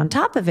 And then on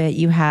top of it,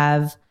 you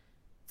have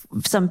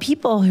some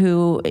people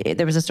who,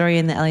 there was a story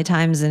in the LA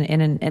Times and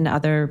in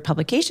other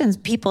publications,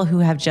 people who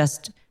have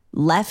just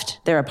left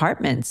their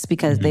apartments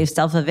because they've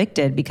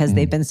self-evicted because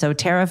they've been so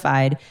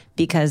terrified.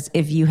 Because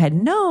if you had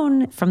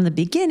known from the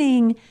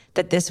beginning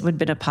that this would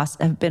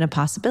have been a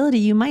possibility,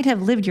 you might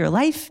have lived your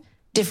life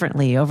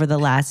differently over the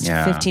last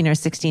 15 or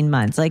 16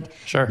 months. Like,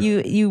 sure.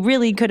 You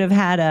really could have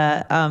had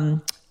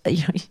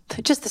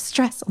just the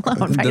stress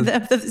alone, right?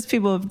 That these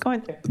people have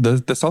gone through.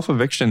 The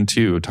self-eviction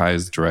too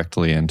ties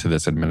directly into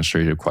this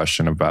administrative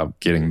question about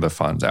getting the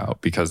funds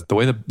out, because the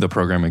way the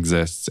program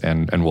exists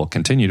and will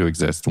continue to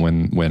exist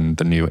when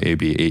the new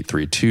AB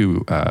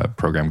 832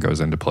 program goes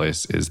into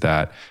place is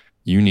that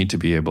you need to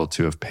be able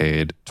to have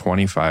paid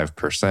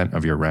 25%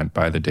 of your rent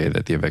by the day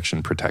that the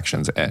eviction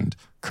protections end.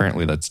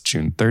 Currently, that's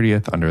June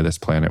 30th. Under this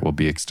plan, it will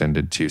be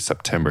extended to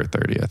September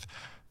 30th.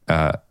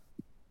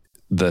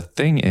 The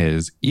thing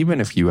is, even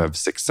if you have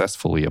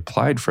successfully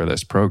applied for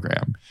this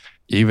program,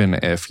 even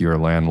if your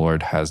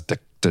landlord has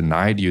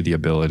denied you the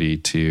ability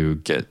to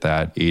get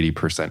that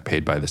 80%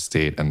 paid by the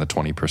state and the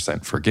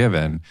 20%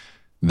 forgiven,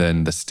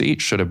 then the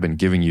state should have been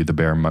giving you the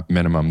bare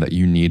minimum that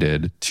you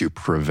needed to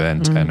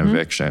prevent an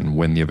eviction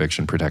when the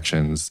eviction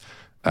protections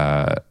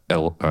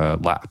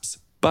lapse.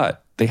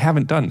 But they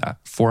haven't done that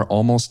for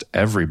almost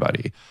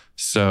everybody.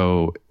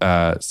 So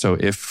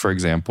if, for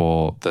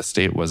example, the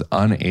state was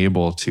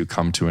unable to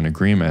come to an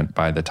agreement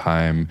by the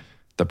time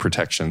the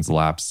protections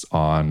lapse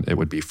on, it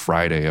would be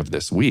Thursday of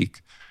this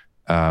week,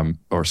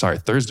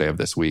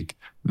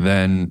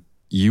 then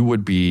you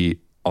would be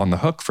on the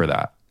hook for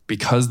that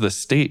because the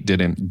state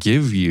didn't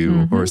give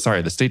you,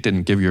 the state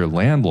didn't give your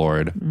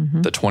landlord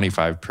the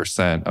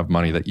 25% of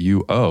money that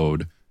you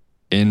owed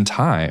in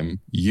time.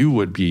 You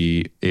would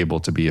be able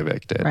to be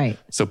evicted. Right.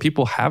 So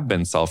people have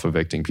been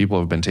self-evicting. People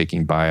have been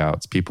taking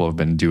buyouts. People have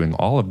been doing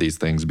all of these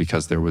things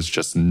because there was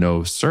just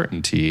no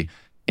certainty.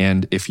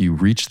 And if you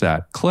reach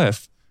that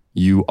cliff,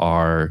 you're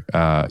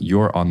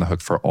on the hook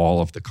for all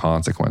of the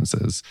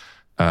consequences.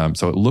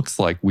 So it looks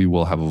like we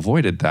will have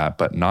avoided that,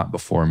 but not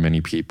before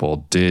many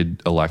people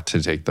did elect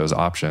to take those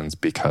options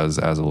because,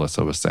 as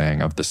Alyssa was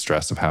saying, of the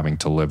stress of having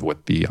to live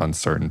with the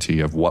uncertainty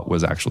of what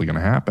was actually going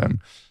to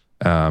happen.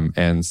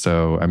 And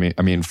so,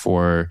 I mean,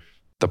 for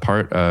the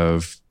part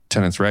of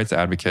tenants' rights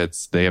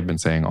advocates, they have been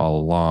saying all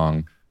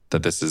along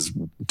that this is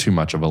too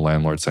much of a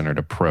landlord-centered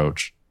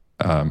approach.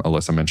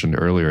 Alyssa mentioned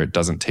earlier, it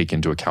doesn't take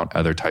into account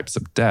other types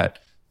of debt.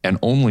 And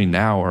only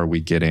now are we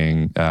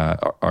getting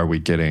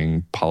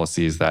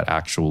policies that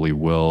actually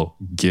will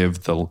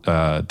give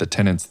the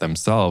tenants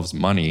themselves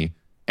money.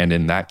 And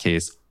in that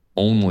case,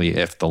 only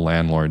if the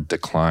landlord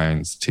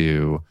declines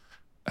to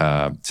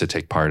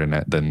take part in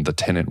it, then the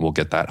tenant will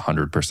get that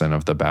 100%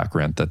 of the back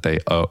rent that they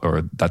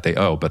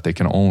owe, but they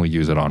can only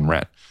use it on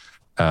rent.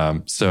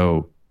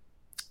 So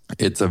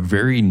it's a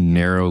very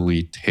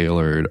narrowly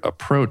tailored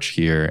approach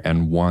here,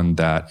 and one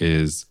that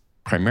is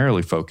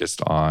primarily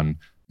focused on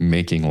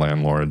making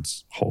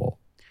landlords whole.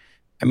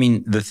 I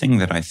mean, the thing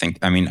that I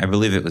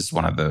believe it was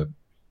I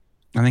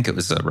think it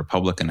was a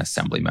Republican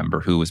Assembly member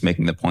who was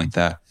making the point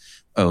that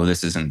oh,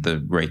 this isn't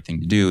the right thing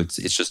to do.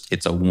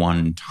 It's a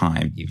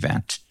one-time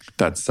event.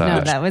 That's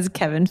no, that was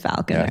Kevin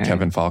Falconer. Yeah,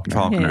 Kevin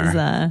Falconer.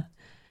 His,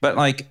 but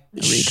like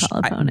recall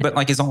opponent. But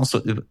like it's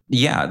also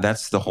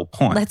that's the whole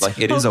point. Let's like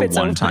it is a hope it's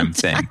a one-time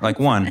thing. Like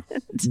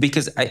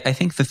because I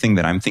think the thing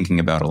that I'm thinking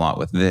about a lot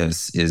with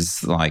this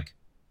is like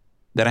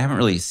that I haven't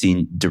really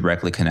seen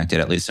directly connected,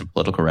 at least in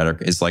political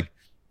rhetoric, is like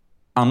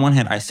on one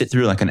hand, I sit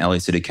through like an LA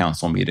City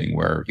Council meeting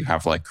where you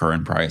have like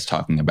Curran Price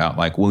talking about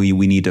like, well,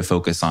 we need to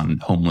focus on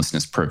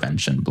homelessness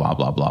prevention, blah,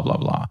 blah, blah, blah,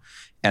 blah.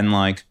 And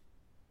like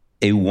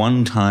a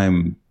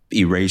one-time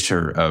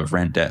erasure of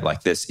rent debt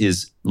like this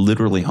is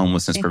literally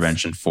homelessness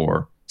prevention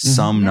for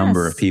some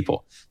number of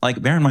people.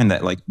 Like bear in mind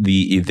that like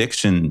the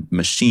eviction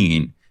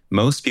machine,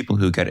 most people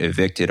who get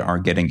evicted are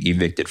getting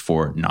evicted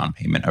for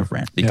non-payment of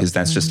rent because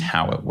that's just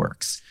how it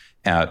works.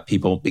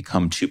 People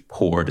become too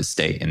poor to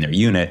stay in their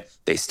unit.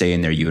 They stay in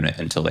their unit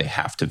until they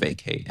have to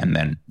vacate and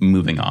then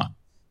moving on.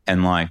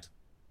 And like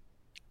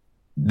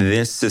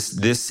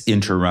this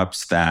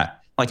interrupts that.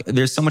 Like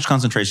there's so much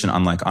concentration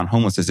on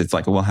homelessness. It's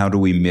like, well, how do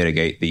we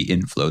mitigate the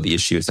inflow? The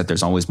issue is that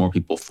there's always more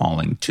people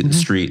falling to the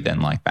street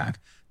than like back.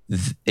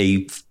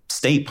 A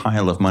state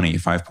pile of money,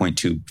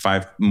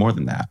 more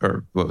than that,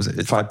 or what was it?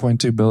 It's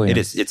 $5.2 billion.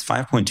 It's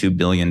 $5.2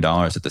 billion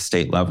at the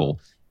state level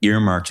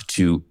earmarked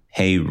to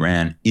pay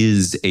rent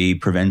is a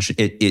prevention.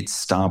 It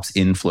stops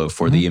inflow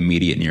for the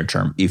immediate near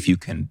term if you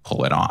can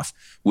pull it off,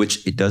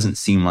 which it doesn't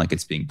seem like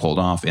it's being pulled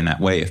off in that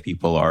way. If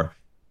people are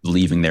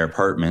leaving their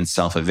apartments,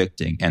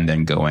 self-evicting, and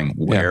then going,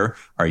 where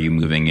are you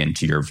moving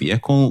into your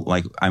vehicle?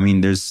 Like, I mean,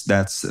 that's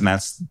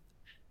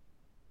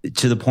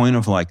to the point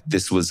of like,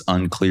 this was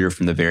unclear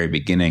from the very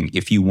beginning.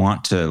 If you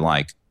want to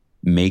like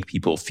make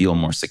people feel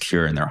more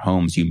secure in their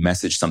homes, you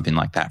message something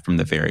like that from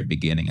the very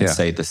beginning and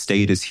say, the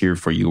state is here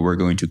for you. We're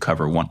going to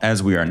cover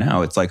as we are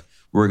now. It's like,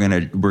 we're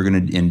going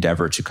to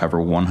endeavor to cover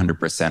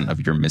 100%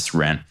 of your missed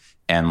rent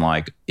and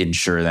like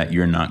ensure that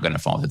you're not going to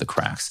fall through the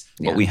cracks.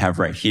 What we have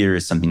right here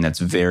is something that's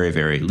very,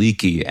 very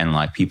leaky, and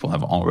like people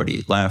have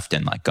already left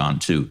and like gone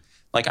to,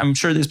 like, I'm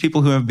sure there's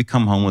people who have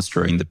become homeless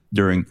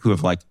who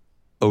have like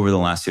over the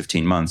last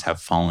 15 months have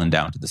fallen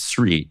down to the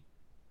street,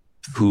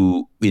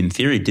 who in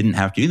theory didn't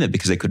have to do that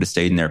because they could have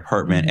stayed in their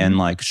apartment. And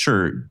like,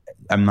 sure,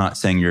 I'm not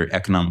saying you're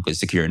economically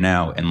secure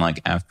now. And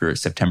like after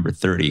September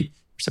 31,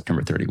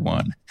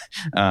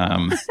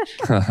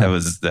 that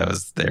was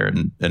there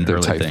in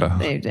early typo. thing.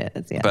 They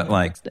did, But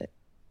like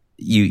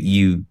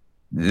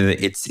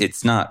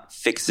it's not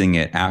fixing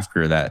it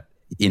after that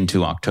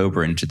into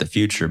October, into the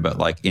future. But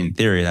like in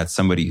theory, that's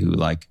somebody who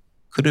like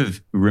could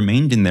have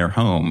remained in their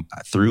home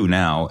through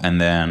now, and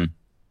then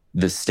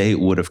the state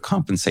would have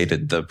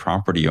compensated the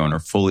property owner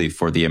fully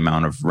for the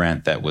amount of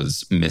rent that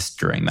was missed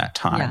during that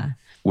time. Yeah.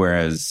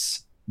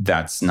 Whereas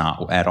that's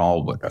not at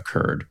all what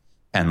occurred.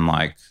 And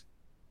like,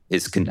 I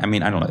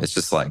don't know. It's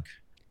just like,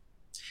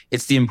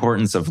 it's the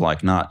importance of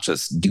like, not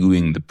just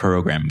doing the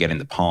program, getting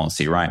the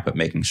policy right, but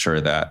making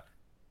sure that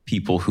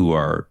people who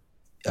are,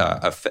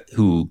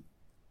 who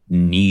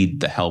need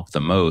the help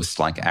the most,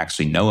 like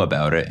actually know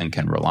about it and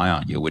can rely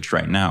on you, which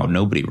right now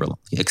nobody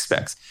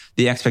expects.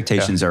 The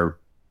expectations are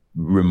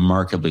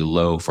remarkably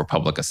low for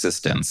public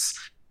assistance.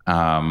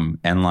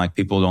 And like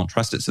people don't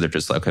trust it. So they're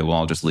just like, okay, well,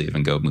 I'll just leave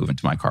and go move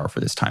into my car for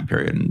this time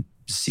period and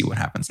see what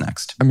happens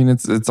next. I mean,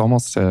 it's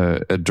almost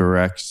a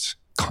direct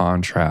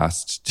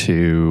contrast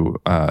to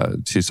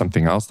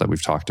something else that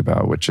we've talked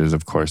about, which is,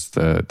 of course,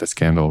 the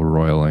scandal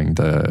roiling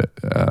the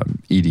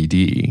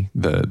EDD,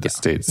 the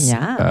state's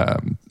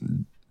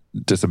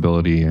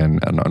disability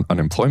and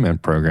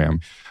unemployment program,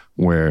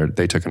 where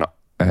they took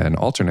an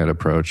alternate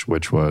approach,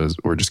 which was,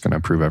 we're just going to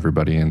approve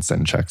everybody and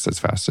send checks as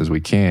fast as we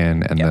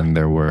can. And then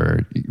there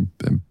were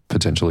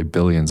potentially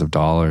billions of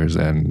dollars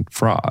in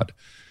fraud.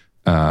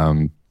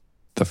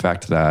 The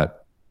fact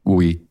that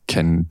we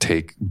can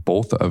take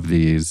both of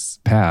these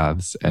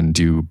paths and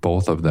do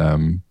both of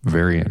them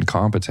very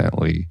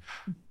incompetently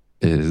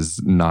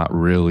is not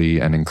really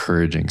an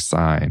encouraging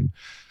sign.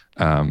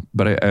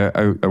 But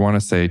I want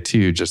to say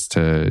too, just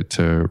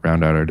to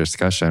round out our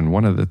discussion,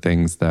 one of the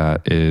things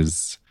that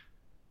is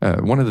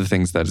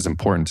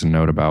important to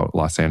note about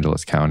Los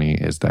Angeles County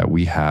is that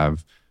we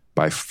have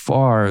by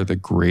far the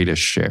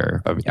greatest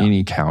share of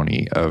any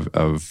county of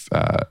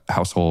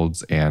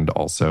households and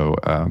also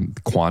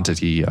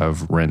quantity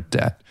of rent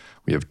debt.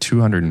 We have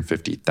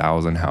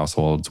 250,000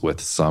 households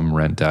with some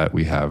rent debt.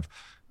 We have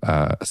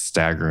a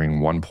staggering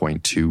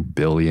 1.2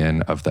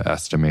 billion of the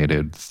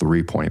estimated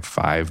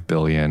 3.5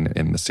 billion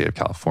in the state of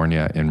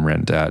California in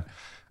rent debt.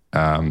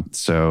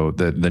 So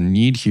the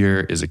need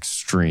here is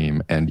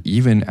extreme. And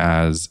even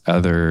as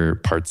other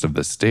parts of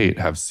the state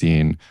have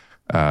seen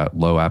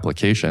low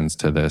applications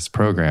to this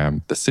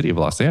program, the city of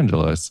Los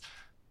Angeles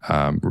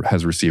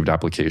has received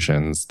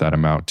applications that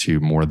amount to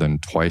more than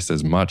twice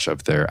as much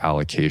of their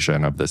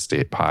allocation of the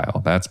state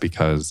pile. That's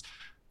because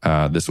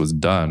this was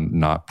done,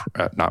 not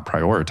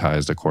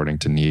prioritized according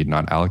to need,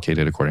 not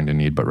allocated according to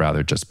need, but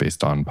rather just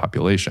based on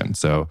population.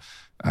 So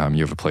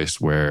you have a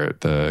place where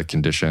the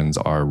conditions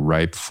are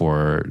ripe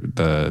for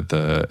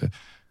the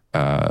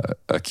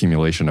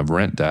accumulation of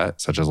rent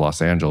debt, such as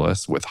Los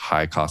Angeles, with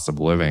high cost of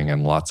living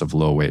and lots of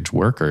low-wage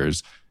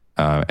workers.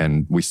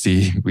 And we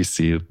see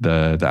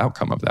the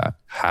outcome of that.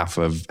 Half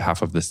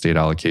of the state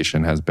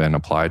allocation has been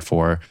applied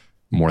for.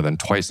 More than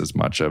twice as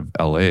much of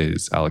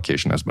LA's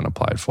allocation has been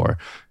applied for.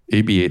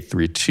 AB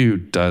 832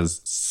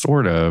 does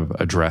sort of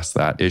address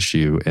that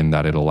issue in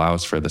that it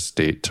allows for the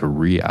state to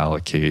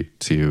reallocate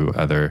to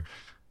other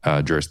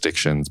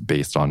jurisdictions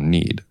based on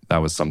need.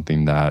 That was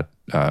something that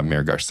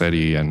Mayor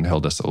Garcetti and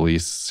Hilda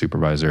Solis,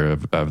 supervisor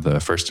of the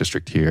first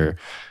district here,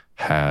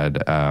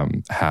 had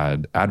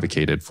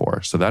advocated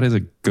for. So that is a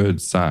good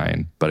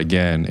sign. But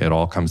again, it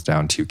all comes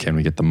down to, can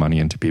we get the money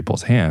into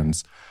people's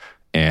hands?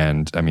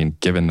 And I mean,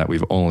 given that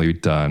we've only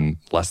done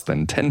less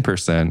than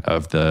 10%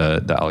 of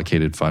the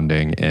allocated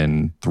funding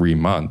in 3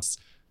 months,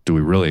 do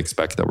we really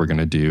expect that we're going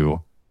to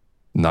do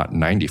not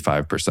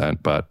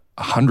 95%, but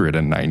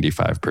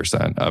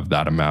 195% of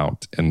that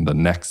amount in the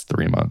next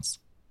 3 months?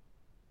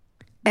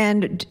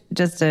 And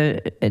just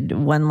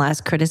one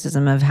last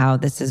criticism of how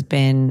this has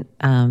been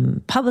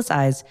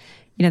publicized.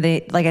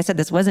 Like I said,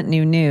 this wasn't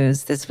new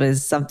news. This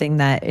was something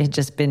that had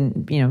just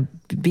been,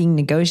 being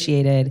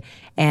negotiated.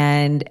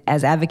 And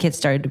as advocates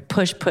started to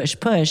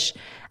push,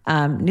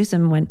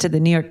 Newsom went to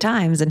the New York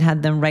Times and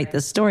had them write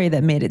the story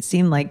that made it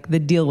seem like the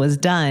deal was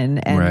done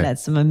and that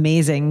some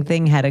amazing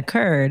thing had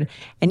occurred.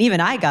 And even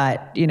I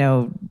got,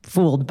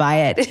 fooled by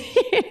it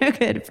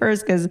at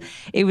first, because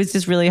it was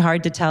just really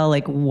hard to tell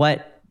like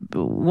what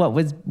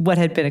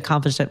had been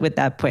accomplished at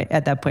that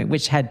point,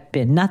 which had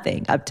been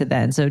nothing up to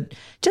then. So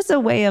just a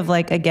way of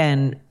like,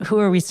 again, who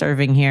are we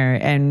serving here,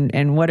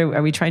 and what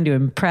are we trying to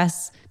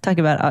impress? Talk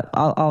about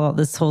all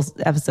this whole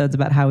episodes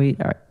about how we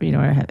are,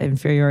 have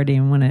inferiority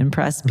and want to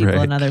impress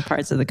people in other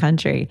parts of the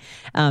country.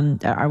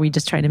 Are we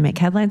just trying to make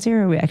headlines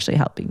here, or are we actually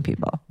helping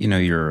people?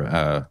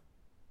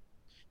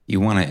 You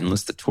want to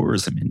enlist the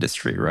tourism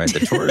industry, right?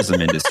 The tourism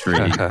industry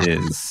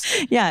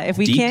is if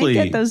we can't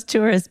get those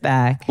tourists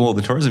back. Well,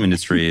 the tourism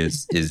industry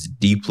is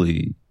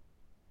deeply,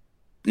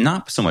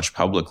 not so much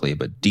publicly,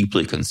 but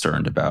deeply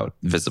concerned about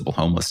visible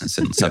homelessness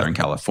in Southern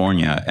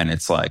California. And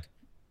it's like,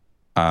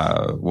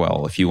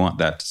 well, if you want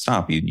that to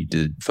stop, you need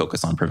to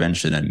focus on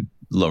prevention and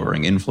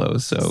lowering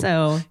inflows.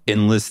 So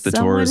enlist the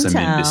tourism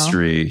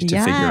industry to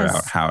figure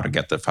out how to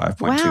get the $5.2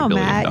 billion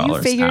Matt,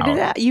 you figured it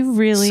out. You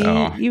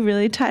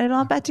really tied it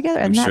all back together.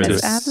 And that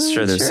is absolutely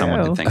true. There's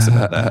someone who thinks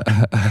about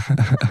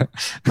that.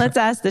 Let's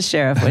ask the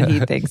sheriff what he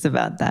thinks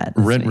about that.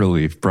 Rent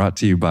relief brought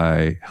to you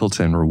by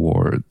Hilton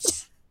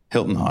Rewards.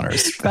 Hilton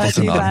Honors.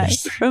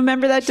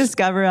 Remember that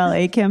Discover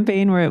LA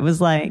campaign where it was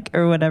like,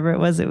 or whatever it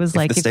was? It was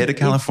like the state of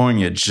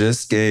California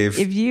just gave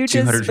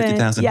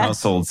 250,000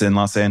 households in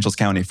Los Angeles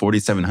County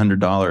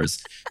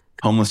 $4,700.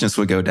 Homelessness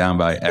would go down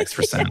by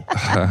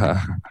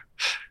X%.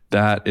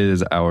 That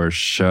is our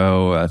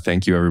show.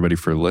 Thank you, everybody,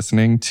 for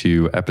listening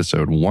to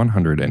episode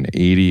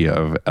 180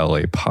 of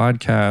LA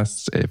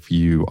Podcasts. If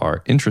you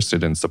are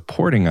interested in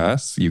supporting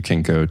us, you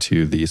can go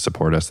to the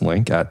support us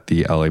link at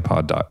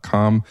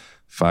thelapod.com.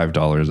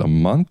 $5 a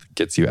month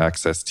gets you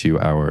access to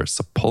our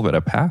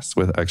Sepulveda Pass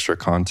with extra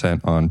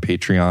content on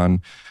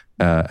Patreon.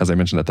 As I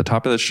mentioned at the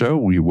top of the show,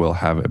 we will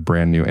have a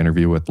brand new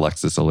interview with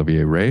Lexis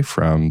Olivier Ray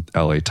from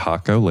LA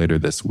Taco later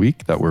this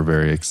week that we're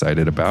very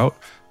excited about.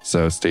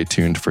 So stay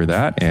tuned for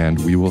that,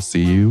 and we will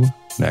see you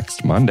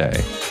next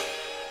Monday.